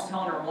her mom's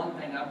telling her one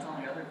thing and I'm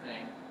telling her the other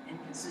thing,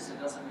 inconsistent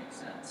doesn't make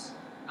sense.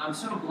 I'm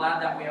so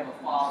glad that we have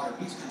a Father.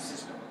 He's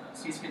consistent with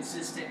us. He's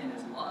consistent in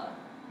his love.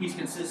 He's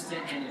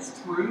consistent in his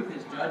truth,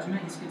 his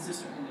judgment. He's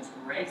consistent in his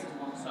grace, his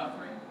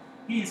long-suffering.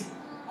 He's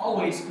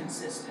always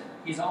consistent.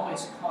 He's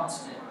always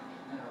constant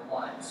in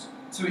our lives.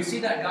 So we see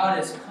that God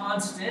is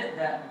constant,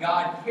 that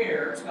God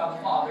cares, God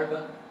the Father.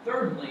 But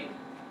thirdly,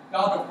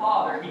 God the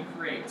Father, he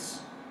creates.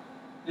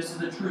 This is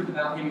the truth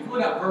about him. If you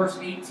look at verse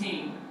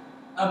 18,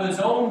 of his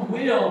own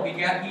will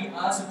begat he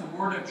us with the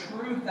word of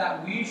truth,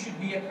 that we should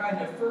be a kind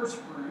of first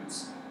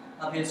fruits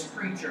of his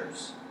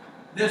creatures.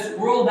 This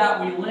world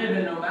that we live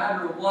in, no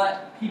matter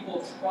what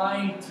people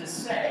trying to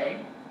say,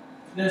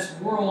 this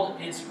world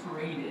is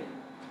created.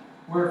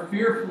 We're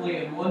fearfully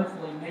and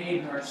wonderfully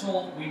made in our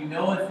soul. We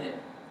knoweth it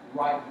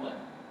rightly.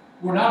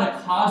 We're not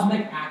a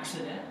cosmic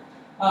accident.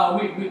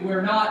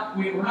 We're not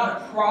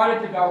a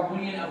product of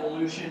Darwinian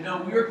evolution.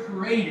 No, we're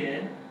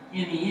created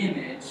in the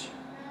image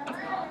of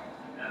God.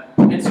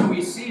 And so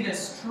we see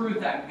this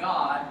truth that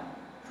God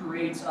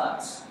creates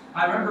us.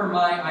 I remember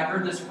I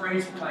heard this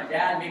phrase from my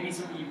dad. Maybe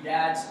some of you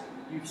dads,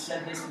 you've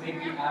said this maybe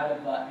out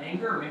of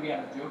anger or maybe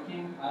out of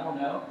joking. I don't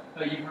know.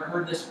 But you've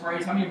heard this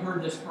phrase. How many have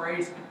heard this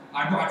phrase?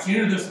 I brought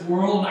you into this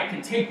world and I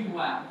can take you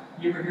out.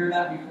 You ever hear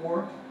that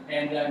before?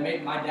 And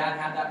my dad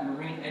had that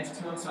Marine edge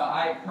to him. So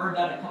I heard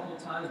that a couple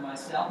of times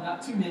myself.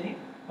 Not too many,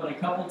 but a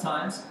couple of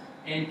times.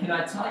 And can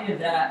I tell you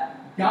that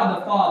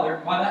God the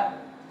Father, God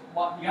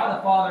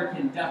the Father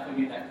can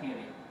definitely do that, can't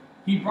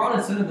he? He brought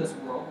us into this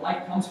world.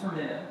 Life comes from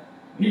him.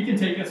 He can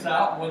take us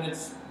out when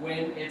it's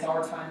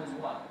our time as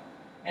well.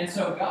 And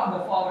so God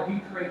the Father, he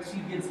creates,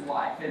 he gives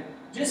life. And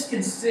just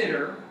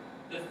consider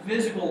the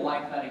physical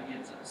life that he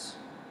gives us.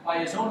 By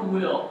his own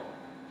will,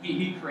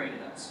 he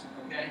created us.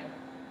 Okay?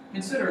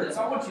 Consider this.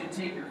 I want you to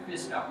take your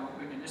fist out real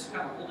quick and just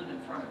kind of hold it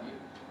in front of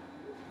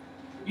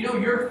you. You know,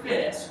 your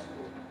fist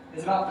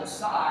is about the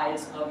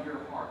size of your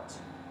heart.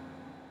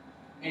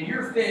 And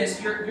your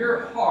fist,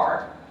 your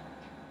heart,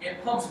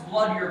 it pumps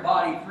blood to your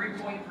body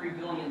 3.3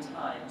 billion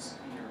times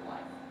in your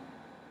life.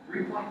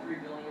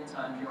 3.3 billion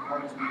times your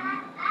heart is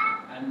beating.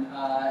 And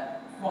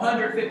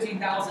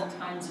 415,000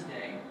 times a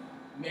day.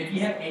 Maybe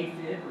you have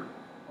AFib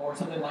or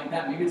something like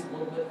that. Maybe it's a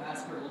little bit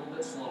faster, a little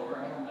bit slower.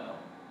 I don't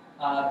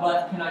know.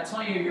 But can I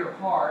tell you, your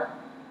heart,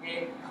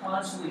 it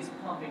constantly is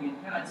pumping.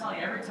 And can I tell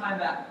you, every time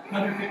that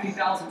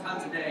 150,000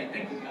 times a day,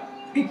 thank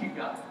you,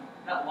 God,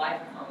 that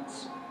life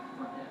comes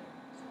from Him.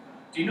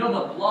 Do you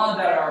know the blood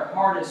that our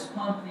heart is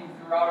pumping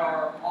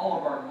throughout all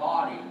of our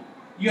body?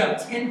 You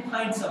have 10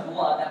 pints of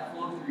blood that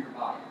flow through your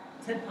body.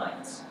 10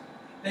 pints.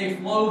 They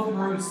flow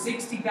through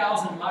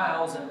 60,000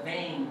 miles of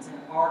veins and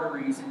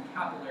arteries and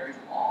capillaries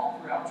all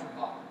throughout your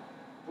body.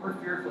 We're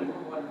wonderfully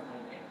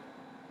made.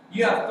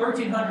 You have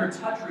 1,300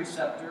 touch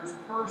receptors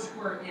per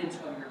square inch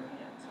of your hand.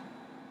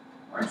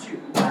 Aren't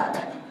you glad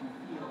that you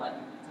can feel that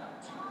you can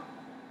touch?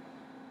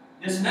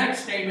 This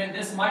next statement,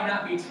 this might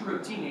not be true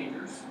of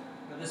teenagers,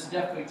 but this is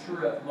definitely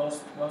true of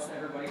most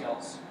everybody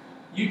else.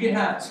 You can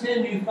have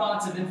 10 new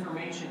thoughts of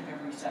information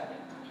every second.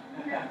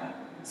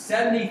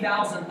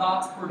 70,000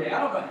 thoughts per day. I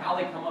don't know how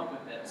they come up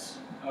with this,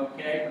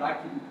 okay? But I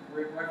can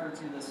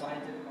reference you to the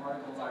scientific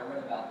articles I read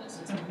about this.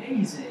 It's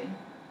amazing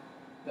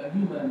the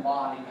human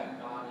body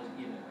that God has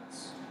given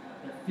us,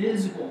 the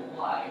physical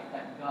life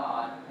that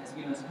God has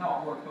given us, and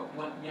how it works.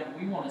 But yet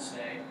we want to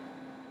say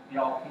it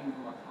all came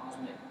from a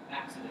cosmic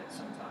accident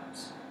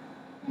sometimes.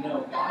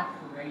 No, God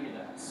created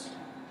us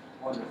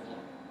wonderfully.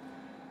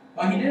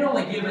 But He didn't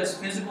only give us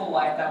physical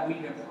life that we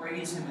need to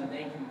praise Him and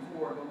thank Him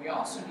for, but we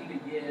also need to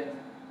be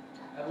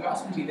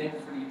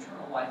thankful for the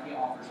eternal life He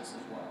offers us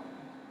as well.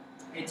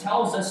 It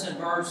tells us in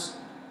verse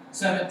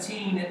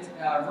 17,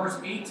 verse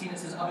 18, it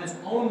says, of His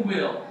own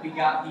will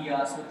begot He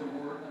us with the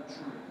word of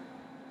truth,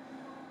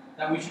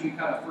 that we should be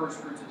kind of first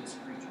fruits of His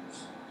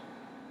creatures.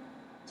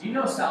 Do you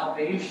know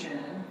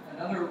salvation,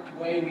 another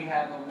way we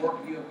have a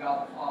worldview of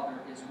God the Father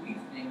is we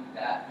think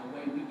that the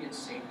way we get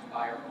saved is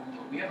by our own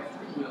will. We have a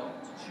free will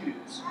to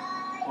choose,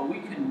 but we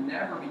can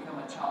never become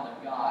a child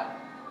of God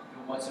if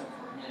it wasn't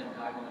for Him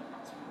dying on the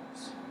cross for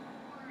us.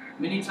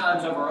 Many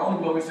times of our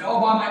own will, we say, oh,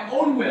 by my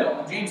own will.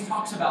 And James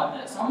talks about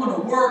this. I'm going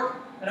to work,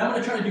 and I'm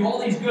going to try to do all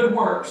these good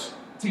works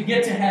to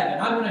get to heaven.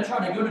 I'm going to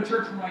try to go to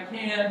church when I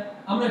can.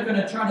 I'm going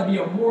to try to be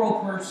a moral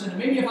person. And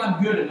maybe if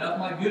I'm good enough,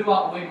 my good will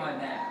outweigh my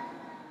bad.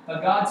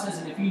 But God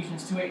says in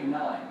Ephesians 2:8 and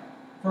 9,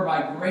 for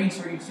by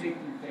grace are you saved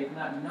through faith,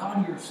 not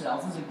of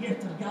yourselves. It's a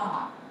gift of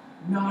God,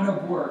 not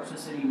of works,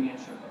 as any man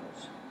should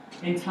boast.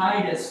 In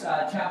Titus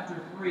chapter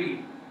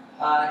 3,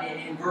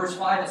 in verse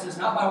 5, it says,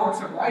 not by works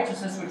of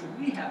righteousness which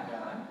we have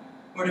done,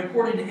 but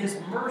according to His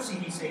mercy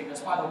He saved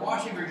us, by the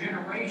washing of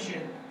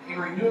regeneration and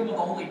renewing of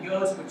the Holy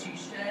Ghost, which He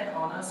shed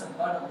on us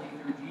abundantly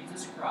through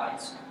Jesus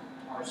Christ,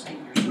 our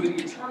Savior. So the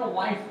eternal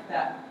life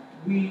that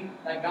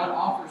God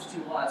offers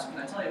to us, can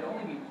I tell you, it would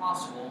only be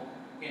possible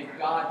if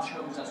God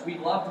chose us. We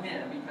loved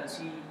Him because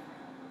He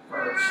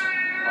first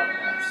loved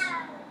us.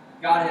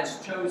 God has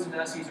chosen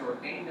us. He's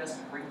ordained us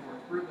to bring forth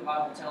fruit, the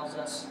Bible tells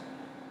us.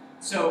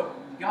 So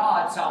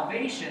God,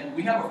 salvation,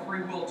 we have a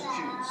free will to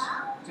choose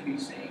to be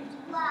saved.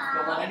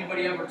 Don't let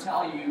anybody ever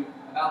tell you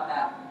about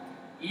that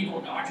evil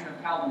doctrine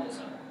of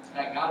Calvinism,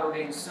 that God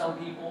ordains some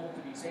people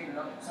to be saved and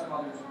some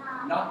others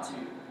not to.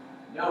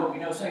 No, we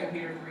know 2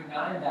 Peter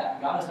 3:9 that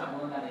God is not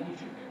willing that any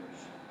should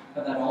perish,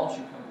 but that all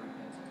should come to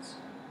repentance.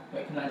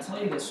 But can I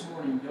tell you this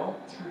morning, don't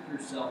trick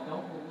yourself.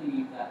 Don't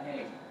believe that,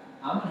 hey,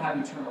 I'm going to have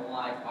eternal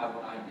life by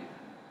what I do.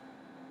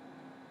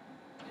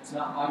 It's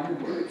not by your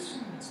works.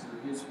 It's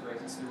through His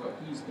grace. It's through what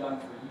He's done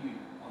for you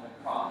on the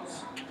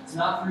cross. It's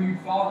not through you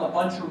following a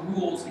bunch of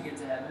rules to get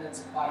to heaven.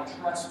 It's by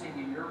trusting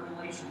in your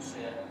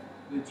relationship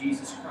with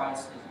Jesus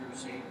Christ as your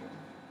Savior.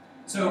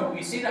 So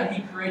we see that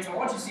He creates. I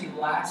want you to see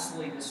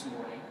lastly this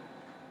morning,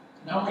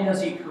 not only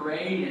does He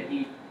create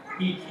and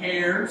He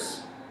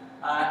cares,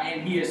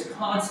 and He is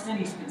constant,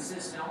 He's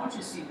consistent. I want you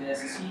to see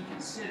this, as He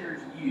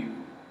considers you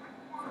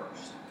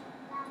first.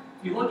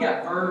 If you look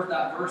at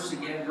that verse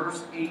again,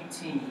 verse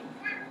 18,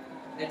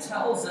 it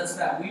tells us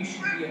that we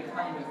should be a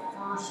kind of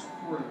first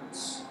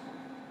fruits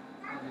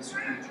of His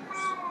creatures.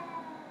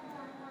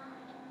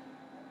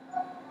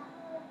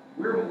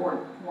 We're more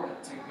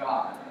important to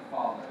God, the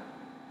Father,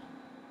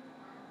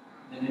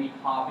 than any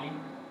hobby,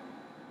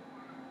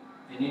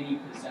 than any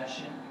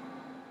possession,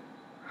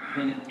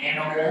 than an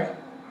animal.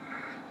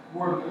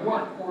 We're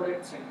more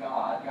important to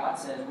God. God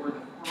says we're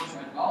the first,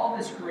 in all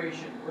this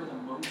creation, we're the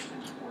most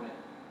important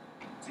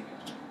to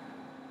God.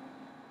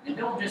 And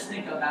don't just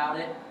think about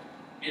it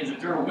as a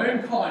general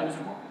mankind is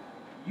important.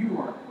 You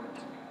are important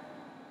to God.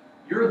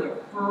 You're the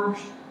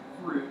first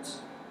fruits.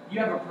 You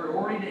have a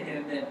priority to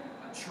Him than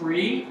a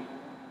tree,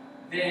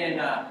 than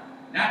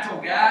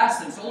natural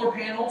gas and solar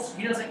panels.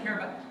 He doesn't care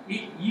about.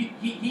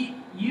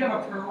 You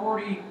have a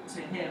priority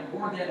to Him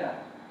more than a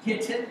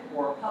kitten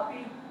or a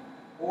puppy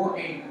or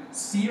a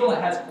seal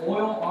that has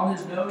oil on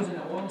his nose and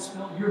an oil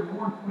spill. You're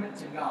more important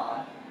to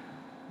God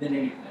than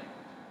anything.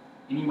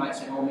 And you might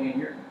say, "Oh man,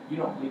 you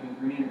don't believe in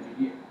green energy,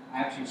 do you?"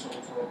 I actually sold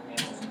solar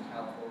panels in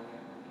California,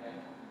 okay,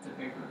 to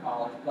pay for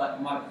college.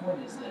 But my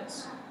point is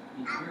this: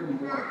 is you're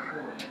more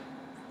important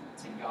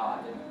to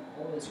God than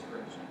all this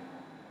creation.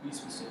 You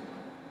specifically.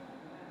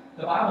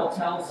 The Bible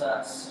tells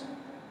us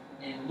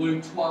in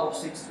Luke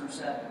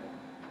 12:6-7,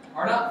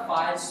 Are not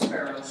 5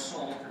 sparrows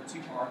sold for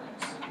 2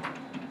 farthings?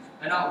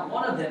 And not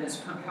one of them is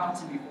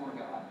forgotten before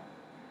God.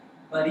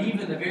 But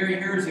even the very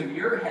hairs of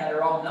your head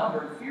are all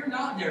numbered. Fear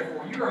not,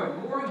 therefore, you are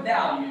of more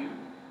value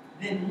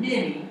than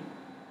many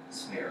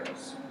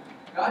sparrows.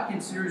 God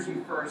considers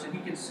you first, and He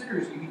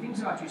considers you. He thinks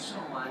about you so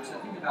much. So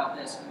think about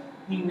this.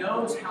 He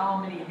knows how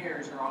many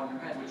hairs are on your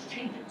head, which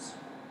changes.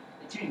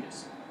 It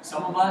changes.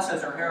 Some of us,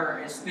 as our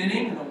hair is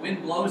thinning and the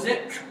wind blows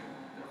it,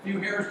 a few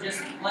hairs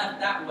just left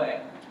that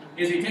way.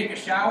 As you take a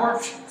shower,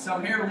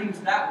 some hair leaves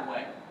that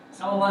way.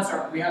 Some of us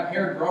we have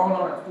hair growing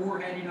on our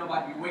forehead,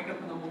 like you wake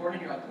up in the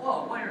morning, you're like,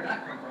 whoa, where did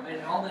that come from?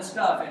 And all this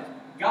stuff. And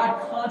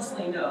God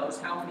constantly knows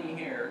how many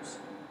hairs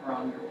are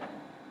on your head.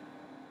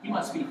 He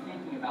must be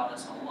thinking about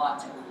us a lot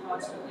to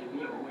constantly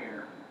be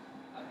aware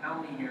of how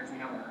many hairs we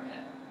have on our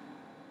head.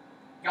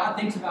 God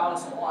thinks about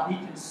us a lot. He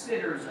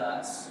considers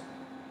us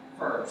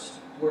first.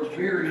 We're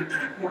very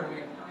important. We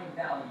have high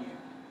value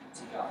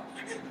to God.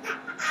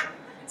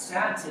 It's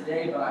sad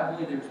today, but I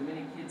believe there's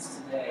many kids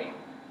today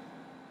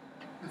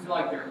who feel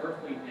like their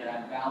earthly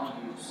dad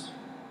values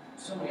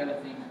so many other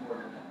things more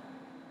than them.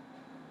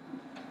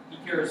 He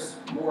cares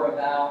more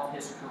about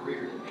his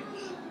career than me.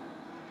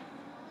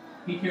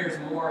 He cares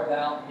more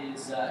about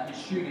his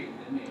shooting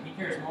than me. He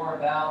cares more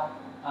about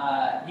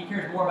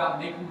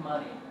making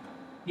money.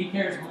 He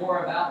cares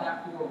more about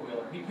that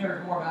four-wheeler. He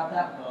cares more about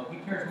that boat. He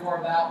cares more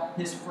about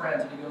his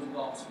friends that he goes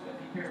golfs with.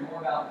 He cares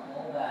more about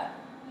all that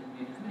than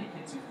me. There's many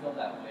kids who feel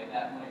that way,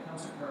 that when it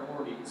comes to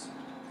priorities,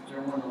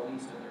 they're one of the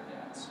least of their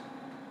dads.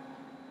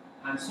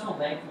 I'm so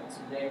thankful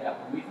today that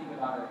when we think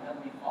about our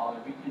Heavenly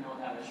Father, we can know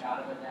without a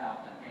shadow of a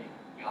doubt that, hey,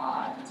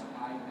 God is a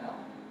high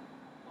value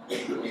on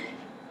his relationship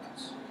with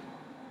us.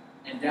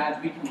 And dads,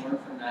 we can learn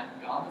from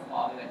that God the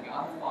Father, when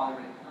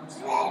it comes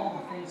to all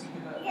the things he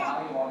can put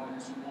value on in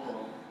this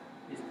world,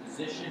 his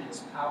position,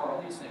 his power,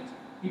 all these things,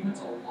 he puts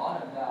a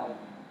lot of value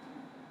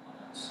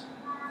on us.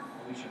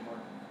 And we should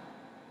learn from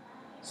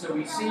that. So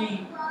we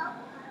see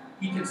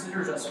he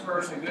considers us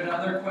first. A good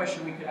other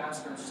question we could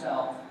ask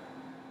ourselves,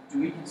 do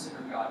we consider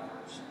God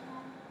first?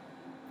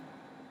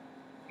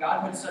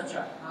 God puts such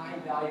a high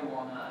value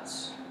on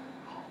us.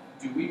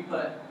 Do we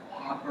put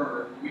a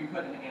bird? Do we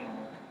put an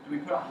animal? Do we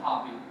put a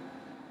hobby?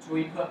 Do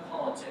we put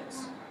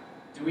politics?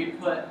 Do we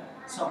put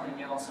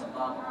something else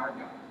above our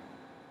God?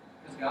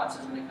 Because God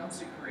says when it comes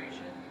to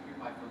creation, you're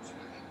my first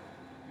creation.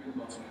 You're the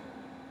most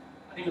important.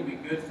 I think it would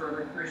be good for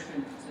every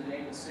Christian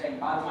today to say,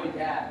 by the way,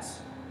 dads,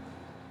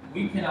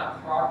 we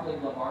cannot properly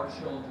love our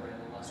children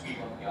unless we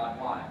love God.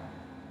 Why?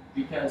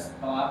 Because the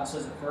Bible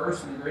says the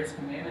first and the greatest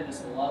commandment is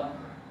to love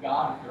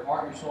God with your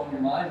heart, your soul, and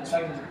your mind. The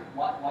second is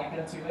like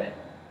unto it.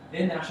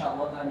 Then thou shalt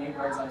love thy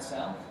neighbor as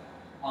thyself.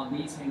 On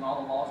these hang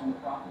all the laws and the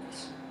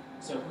prophets.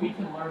 So if we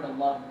can learn to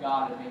love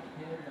God and make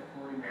Him the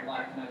authority in our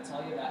life, can I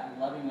tell you that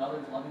loving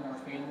others, loving our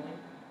family,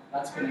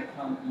 that's going to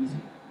come easy.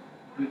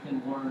 We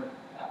can learn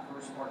that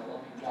first part of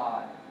loving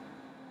God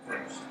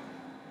first.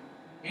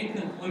 In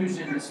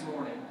conclusion this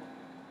morning,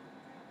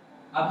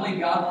 I believe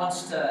God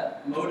wants to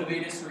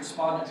motivate us to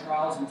respond to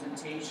trials and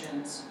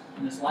temptations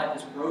in this life,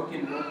 this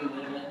broken world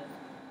we live in.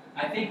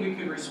 I think we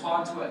could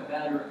respond to it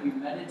better if we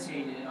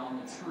meditated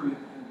on the truth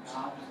of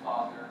God the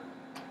Father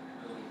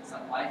really is.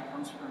 That life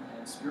comes from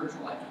Him,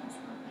 spiritual life comes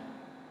from Him.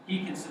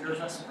 He considers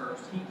us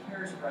first. He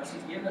cares for us.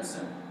 He's given us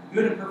some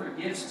good and perfect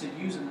gifts to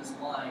use in this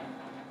life.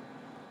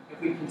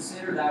 If we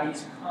consider that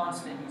He's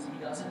constant,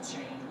 He doesn't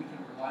change, we can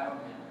rely on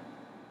Him.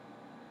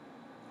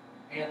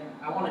 And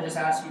I want to just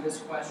ask you this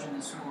question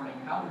this morning.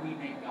 How do we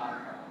make God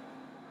proud?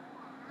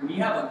 When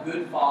you have a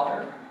good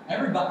father,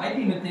 everybody, I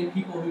even think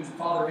people whose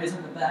father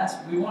isn't the best,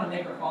 we want to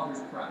make our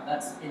fathers proud.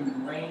 That's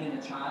ingrained in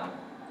a child.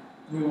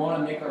 We want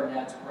to make our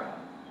dads proud,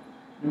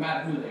 no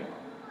matter who they are.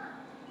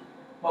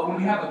 But when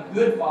we have a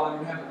good father,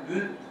 when we have a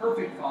good,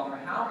 perfect father,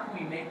 how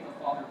can we make the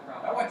father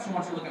proud? I actually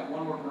want you to look at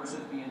one more verse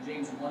with me in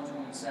James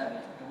 1:27,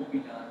 and we'll be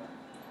done.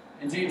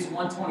 In James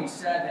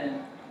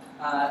 1:27,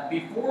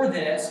 before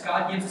this,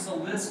 God gives us a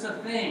list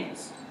of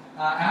things.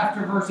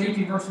 After verse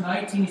 18, verse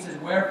 19, He says,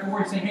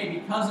 wherefore, He's saying, hey,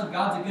 because of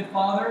God's a good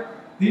father,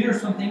 these are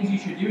some things you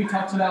should do. He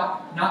talks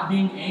about not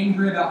being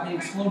angry, about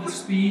being slow to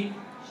speak.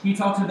 He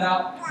talks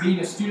about being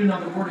a student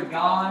of the Word of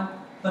God.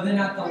 But then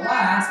at the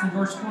last, in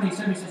verse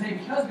 27, He says, hey,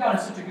 because God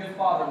is such a good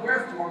father,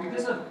 wherefore,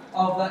 because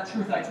of that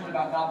truth I told you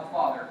about God the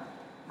Father,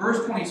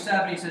 verse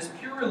 27, He says,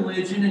 pure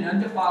religion and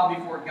undefiled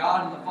before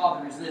God and the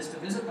Father is this, to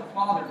visit the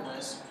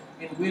fatherless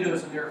and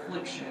widows in their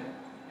affliction,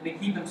 and to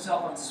keep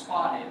Himself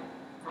unspotted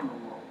from the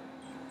world.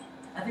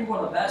 I think one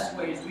of the best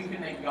ways we can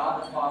make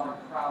God the Father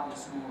proud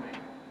this morning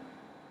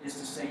is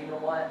to say, you know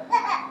what?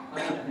 I'm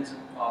going to visit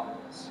the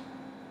fatherless.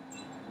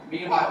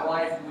 Me and my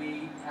wife,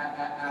 we,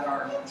 at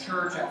our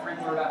church, at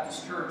Franklin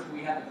Baptist Church,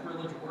 we had the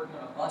privilege of working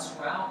on a bus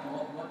route, and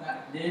what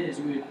that did is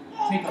we would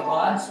take a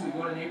bus, we'd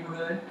go to a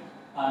neighborhood,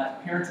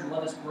 parents would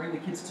let us bring the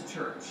kids to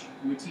church.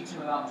 We would teach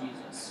them about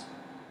Jesus.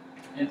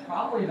 And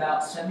probably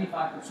about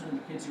 75% of the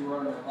kids who were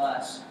on our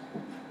bus,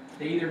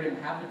 they either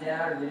didn't have a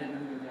dad or they didn't know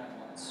who their dad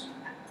was.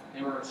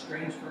 They were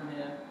estranged from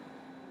him,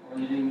 or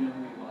they didn't even know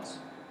who he was.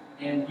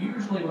 And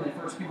usually when they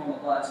first came on the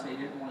bus, they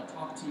didn't want to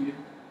talk to you.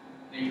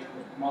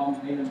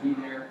 Moms made them be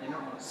there. They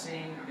didn't want to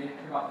sing. They didn't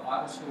care about the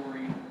Bible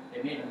story.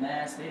 They made a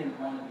mess. They didn't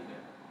want to be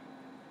there.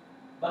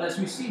 But as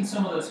we've seen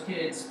some of those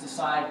kids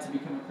decide to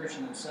become a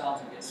Christian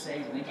themselves and get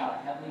saved, and they got a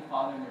Heavenly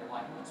Father in their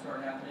life, what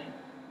started happening?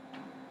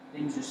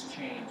 Things just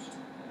changed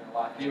in their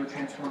life. They were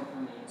transformed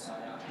from the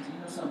inside out. Because you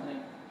know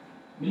something?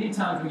 Many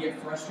times we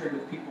get frustrated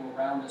with people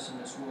around us in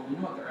this world. You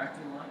know what they're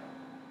acting like?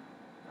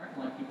 They're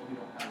acting like people who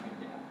don't have a good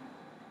dad.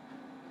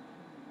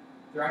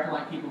 They're acting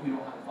like people who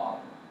don't have a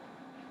father.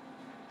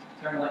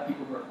 They're acting like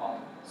people who are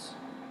fatherless.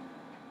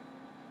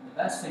 And the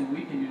best thing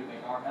we can do to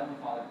make our Heavenly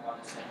Father proud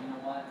is say, you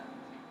know what?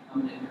 I'm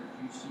going to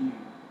introduce you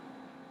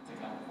to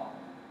God the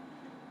Father.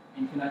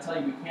 And can I tell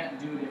you, we can't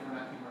do it if we're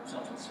not keeping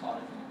ourselves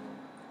unspotted from the world.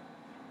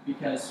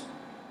 Because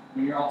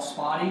when you're all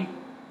spotty,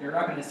 they're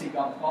not going to see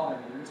God the Father,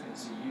 they're just going to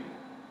see you.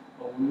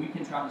 But when we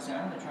can try to say,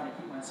 I'm going to try to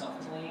keep myself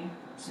clean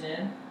from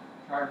sin,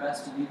 try our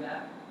best to do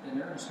that, then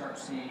they're going to start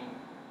seeing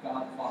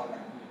God the Father in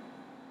you.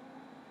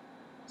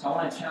 So I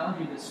want to challenge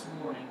you this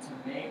morning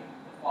to make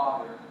the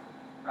Father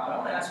proud. I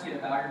want to ask you to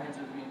bow your heads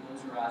with me and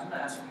close your eyes. I'm going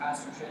to ask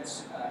Pastor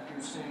Schutz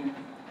here soon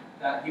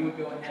that he would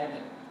go ahead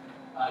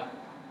and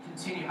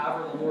continue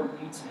however the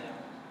Lord leads him.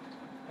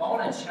 But I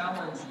want to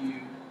challenge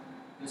you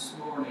this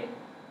morning.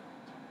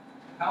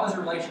 How is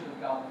your relationship with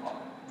God the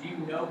Father? Do you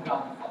know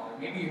God the Father?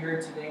 Maybe you're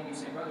here today and you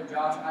say, Brother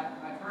Josh,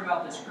 I've heard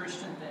about this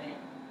Christian thing,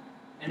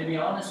 and to be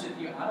honest with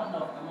you, I don't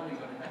know if I'm going to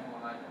go to heaven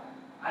when I die.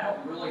 I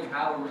don't really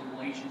have a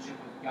relationship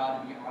with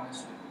God, to be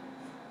honest with you.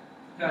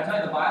 Can I tell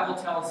you, the Bible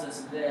tells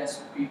us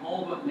this: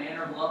 behold, what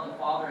manner of love the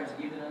Father has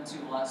given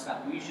unto us,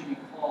 that we should be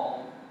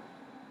called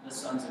the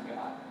sons of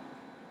God.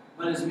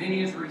 But as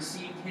many as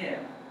received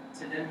him,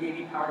 to them gave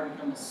he power to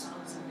become the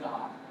sons of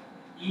God,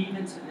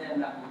 even to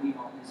them that believe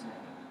on his name.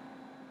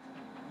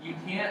 You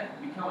can't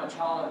become a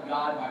child of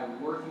God by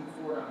working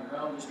for it on your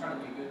own, just trying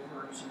to be a good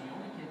person. You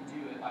only can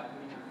do it by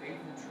putting your faith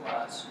and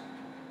trust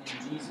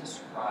in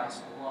Jesus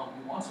Christ alone,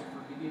 who wants to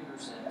forgive you of your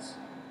sins,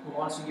 who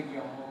wants to give you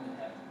a home in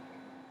heaven.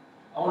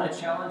 I want to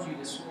challenge you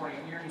this morning.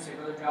 Here and you say,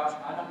 Brother Josh,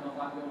 I don't know if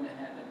I'm going to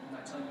heaven. Can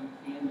I tell you,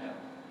 you can know?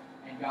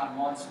 And God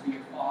wants to be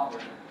your father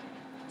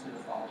to the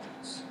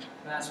fatherless.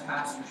 And ask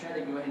Pastor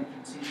Shetty, go ahead and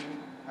continue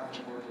however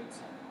the Lord leads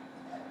him.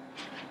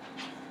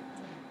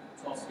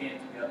 Let's all stand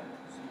together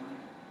this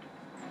morning.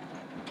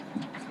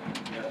 Stand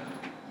together.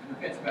 Your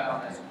heads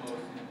bowed, eyes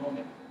closed. In a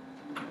moment,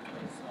 we're going to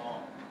play a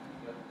song.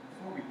 But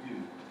before we do,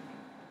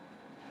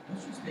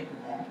 let's just take a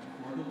moment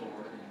before the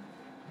Lord and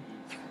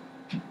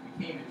please.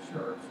 We came to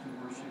church to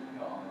worship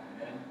God,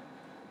 and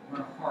we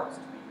want our hearts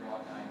to be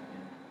drawn nigh to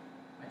Him.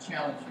 I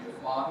challenge you,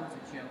 fathers,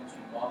 I challenge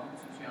you,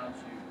 mothers, I challenge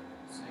you,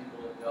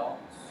 single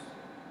adults,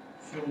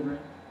 children,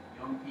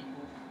 young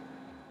people,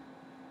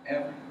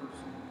 every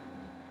person.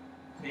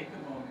 Take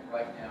a moment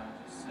right now and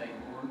just say,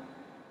 Lord,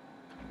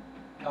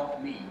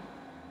 help me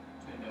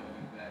to know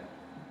you better.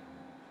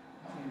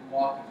 Help me to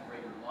walk in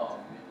greater love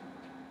with you.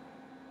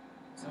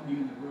 Some of you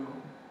in the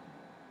room,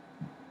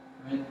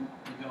 friend,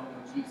 you don't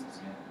know Jesus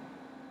yet.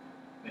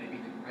 But it'd be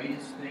the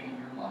greatest thing in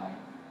your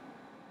life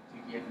to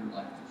give your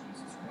life to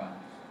Jesus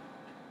Christ.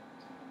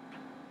 I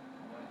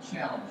want to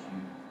challenge you.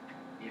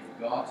 If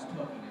God's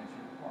tugging at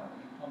your heart,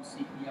 you come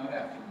seek me out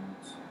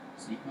afterwards.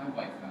 Seek my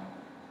wife out.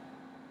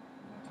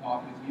 I want to talk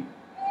with you.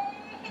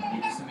 I'll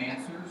give you some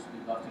answers.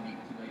 We'd love to meet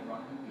with you later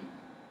on in the week.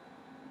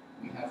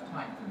 We have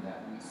time for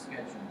that. We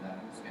schedule that.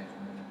 We'll schedule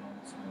it in a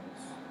moment's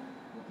notice.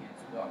 We'll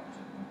cancel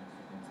doctor's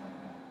appointments and things like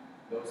that.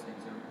 Those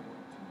things are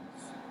important to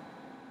us.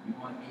 You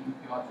want to meet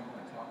with God, you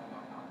want to talk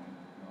about how to meet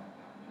with God,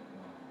 how to know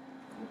God.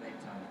 We'll make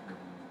time for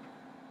you.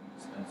 You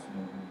just let us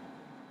know who.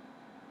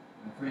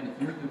 My friend, if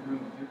you're in the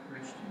room, if you're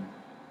Christian,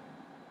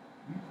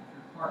 if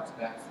your heart's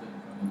backslidden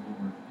from the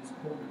Lord, just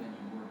colder than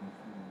you were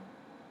before,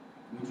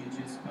 would you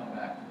just come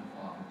back to the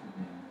Father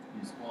today?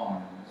 His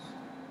arms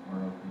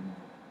are open.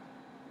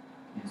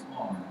 His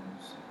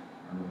arms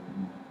are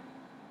open.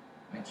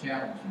 I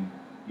challenge you,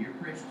 dear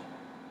Christian,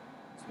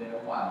 it's been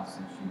a while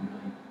since you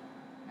really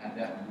had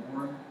that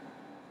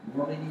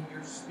warming in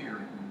your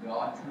spirit when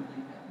God truly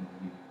met with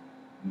you.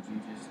 Would you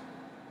just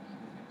meet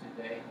with Him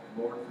today?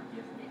 Lord,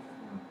 forgive me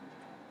for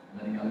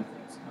letting other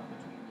things come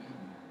between me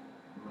and you.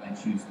 Lord, I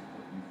choose to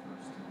put you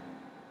first today.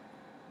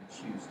 I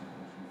choose to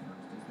put you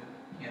first. As the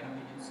piano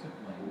begins to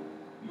play,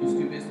 you just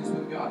do business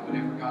with God.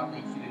 Whatever God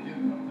leads you to do,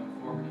 you want to come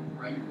forward and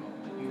pray, you're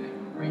welcome to do that. You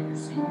want to pray in your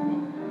seat, you're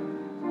welcome to do that.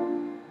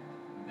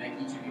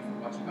 Thank each of you for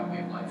watching by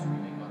way of live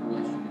streaming. God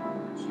bless you and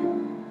encourage you.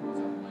 Close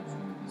out the live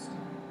stream at this time.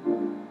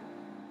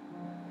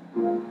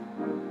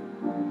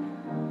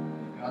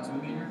 If God's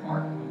moving in your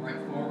heart, go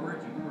right forward,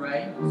 you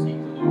pray, seek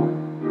the Lord.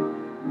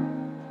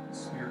 The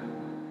Spirit of the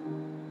Lord.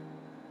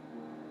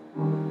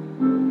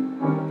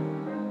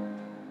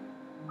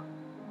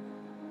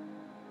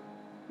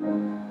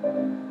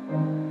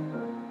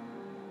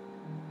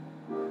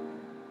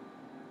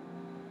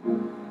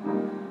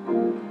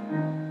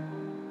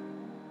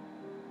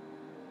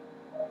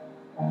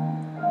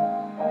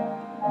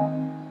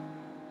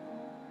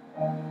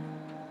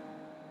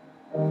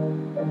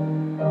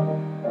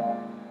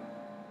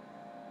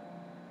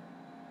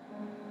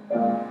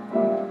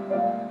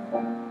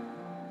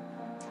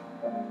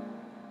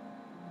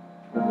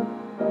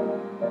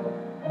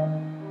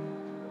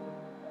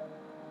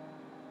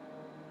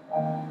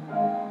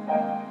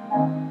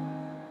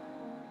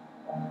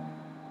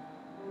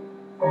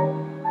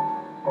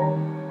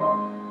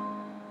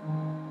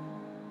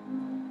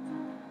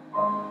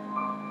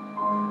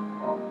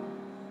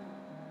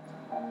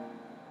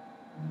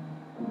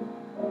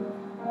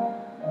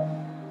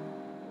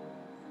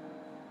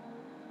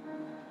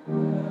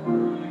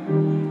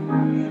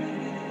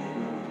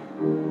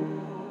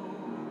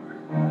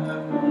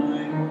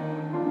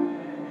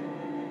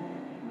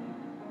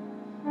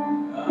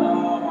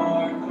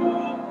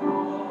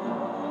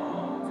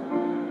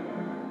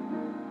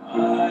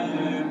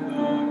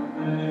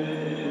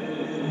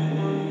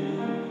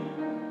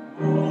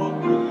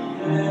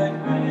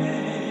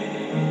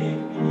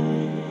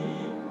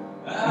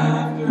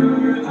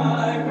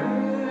 I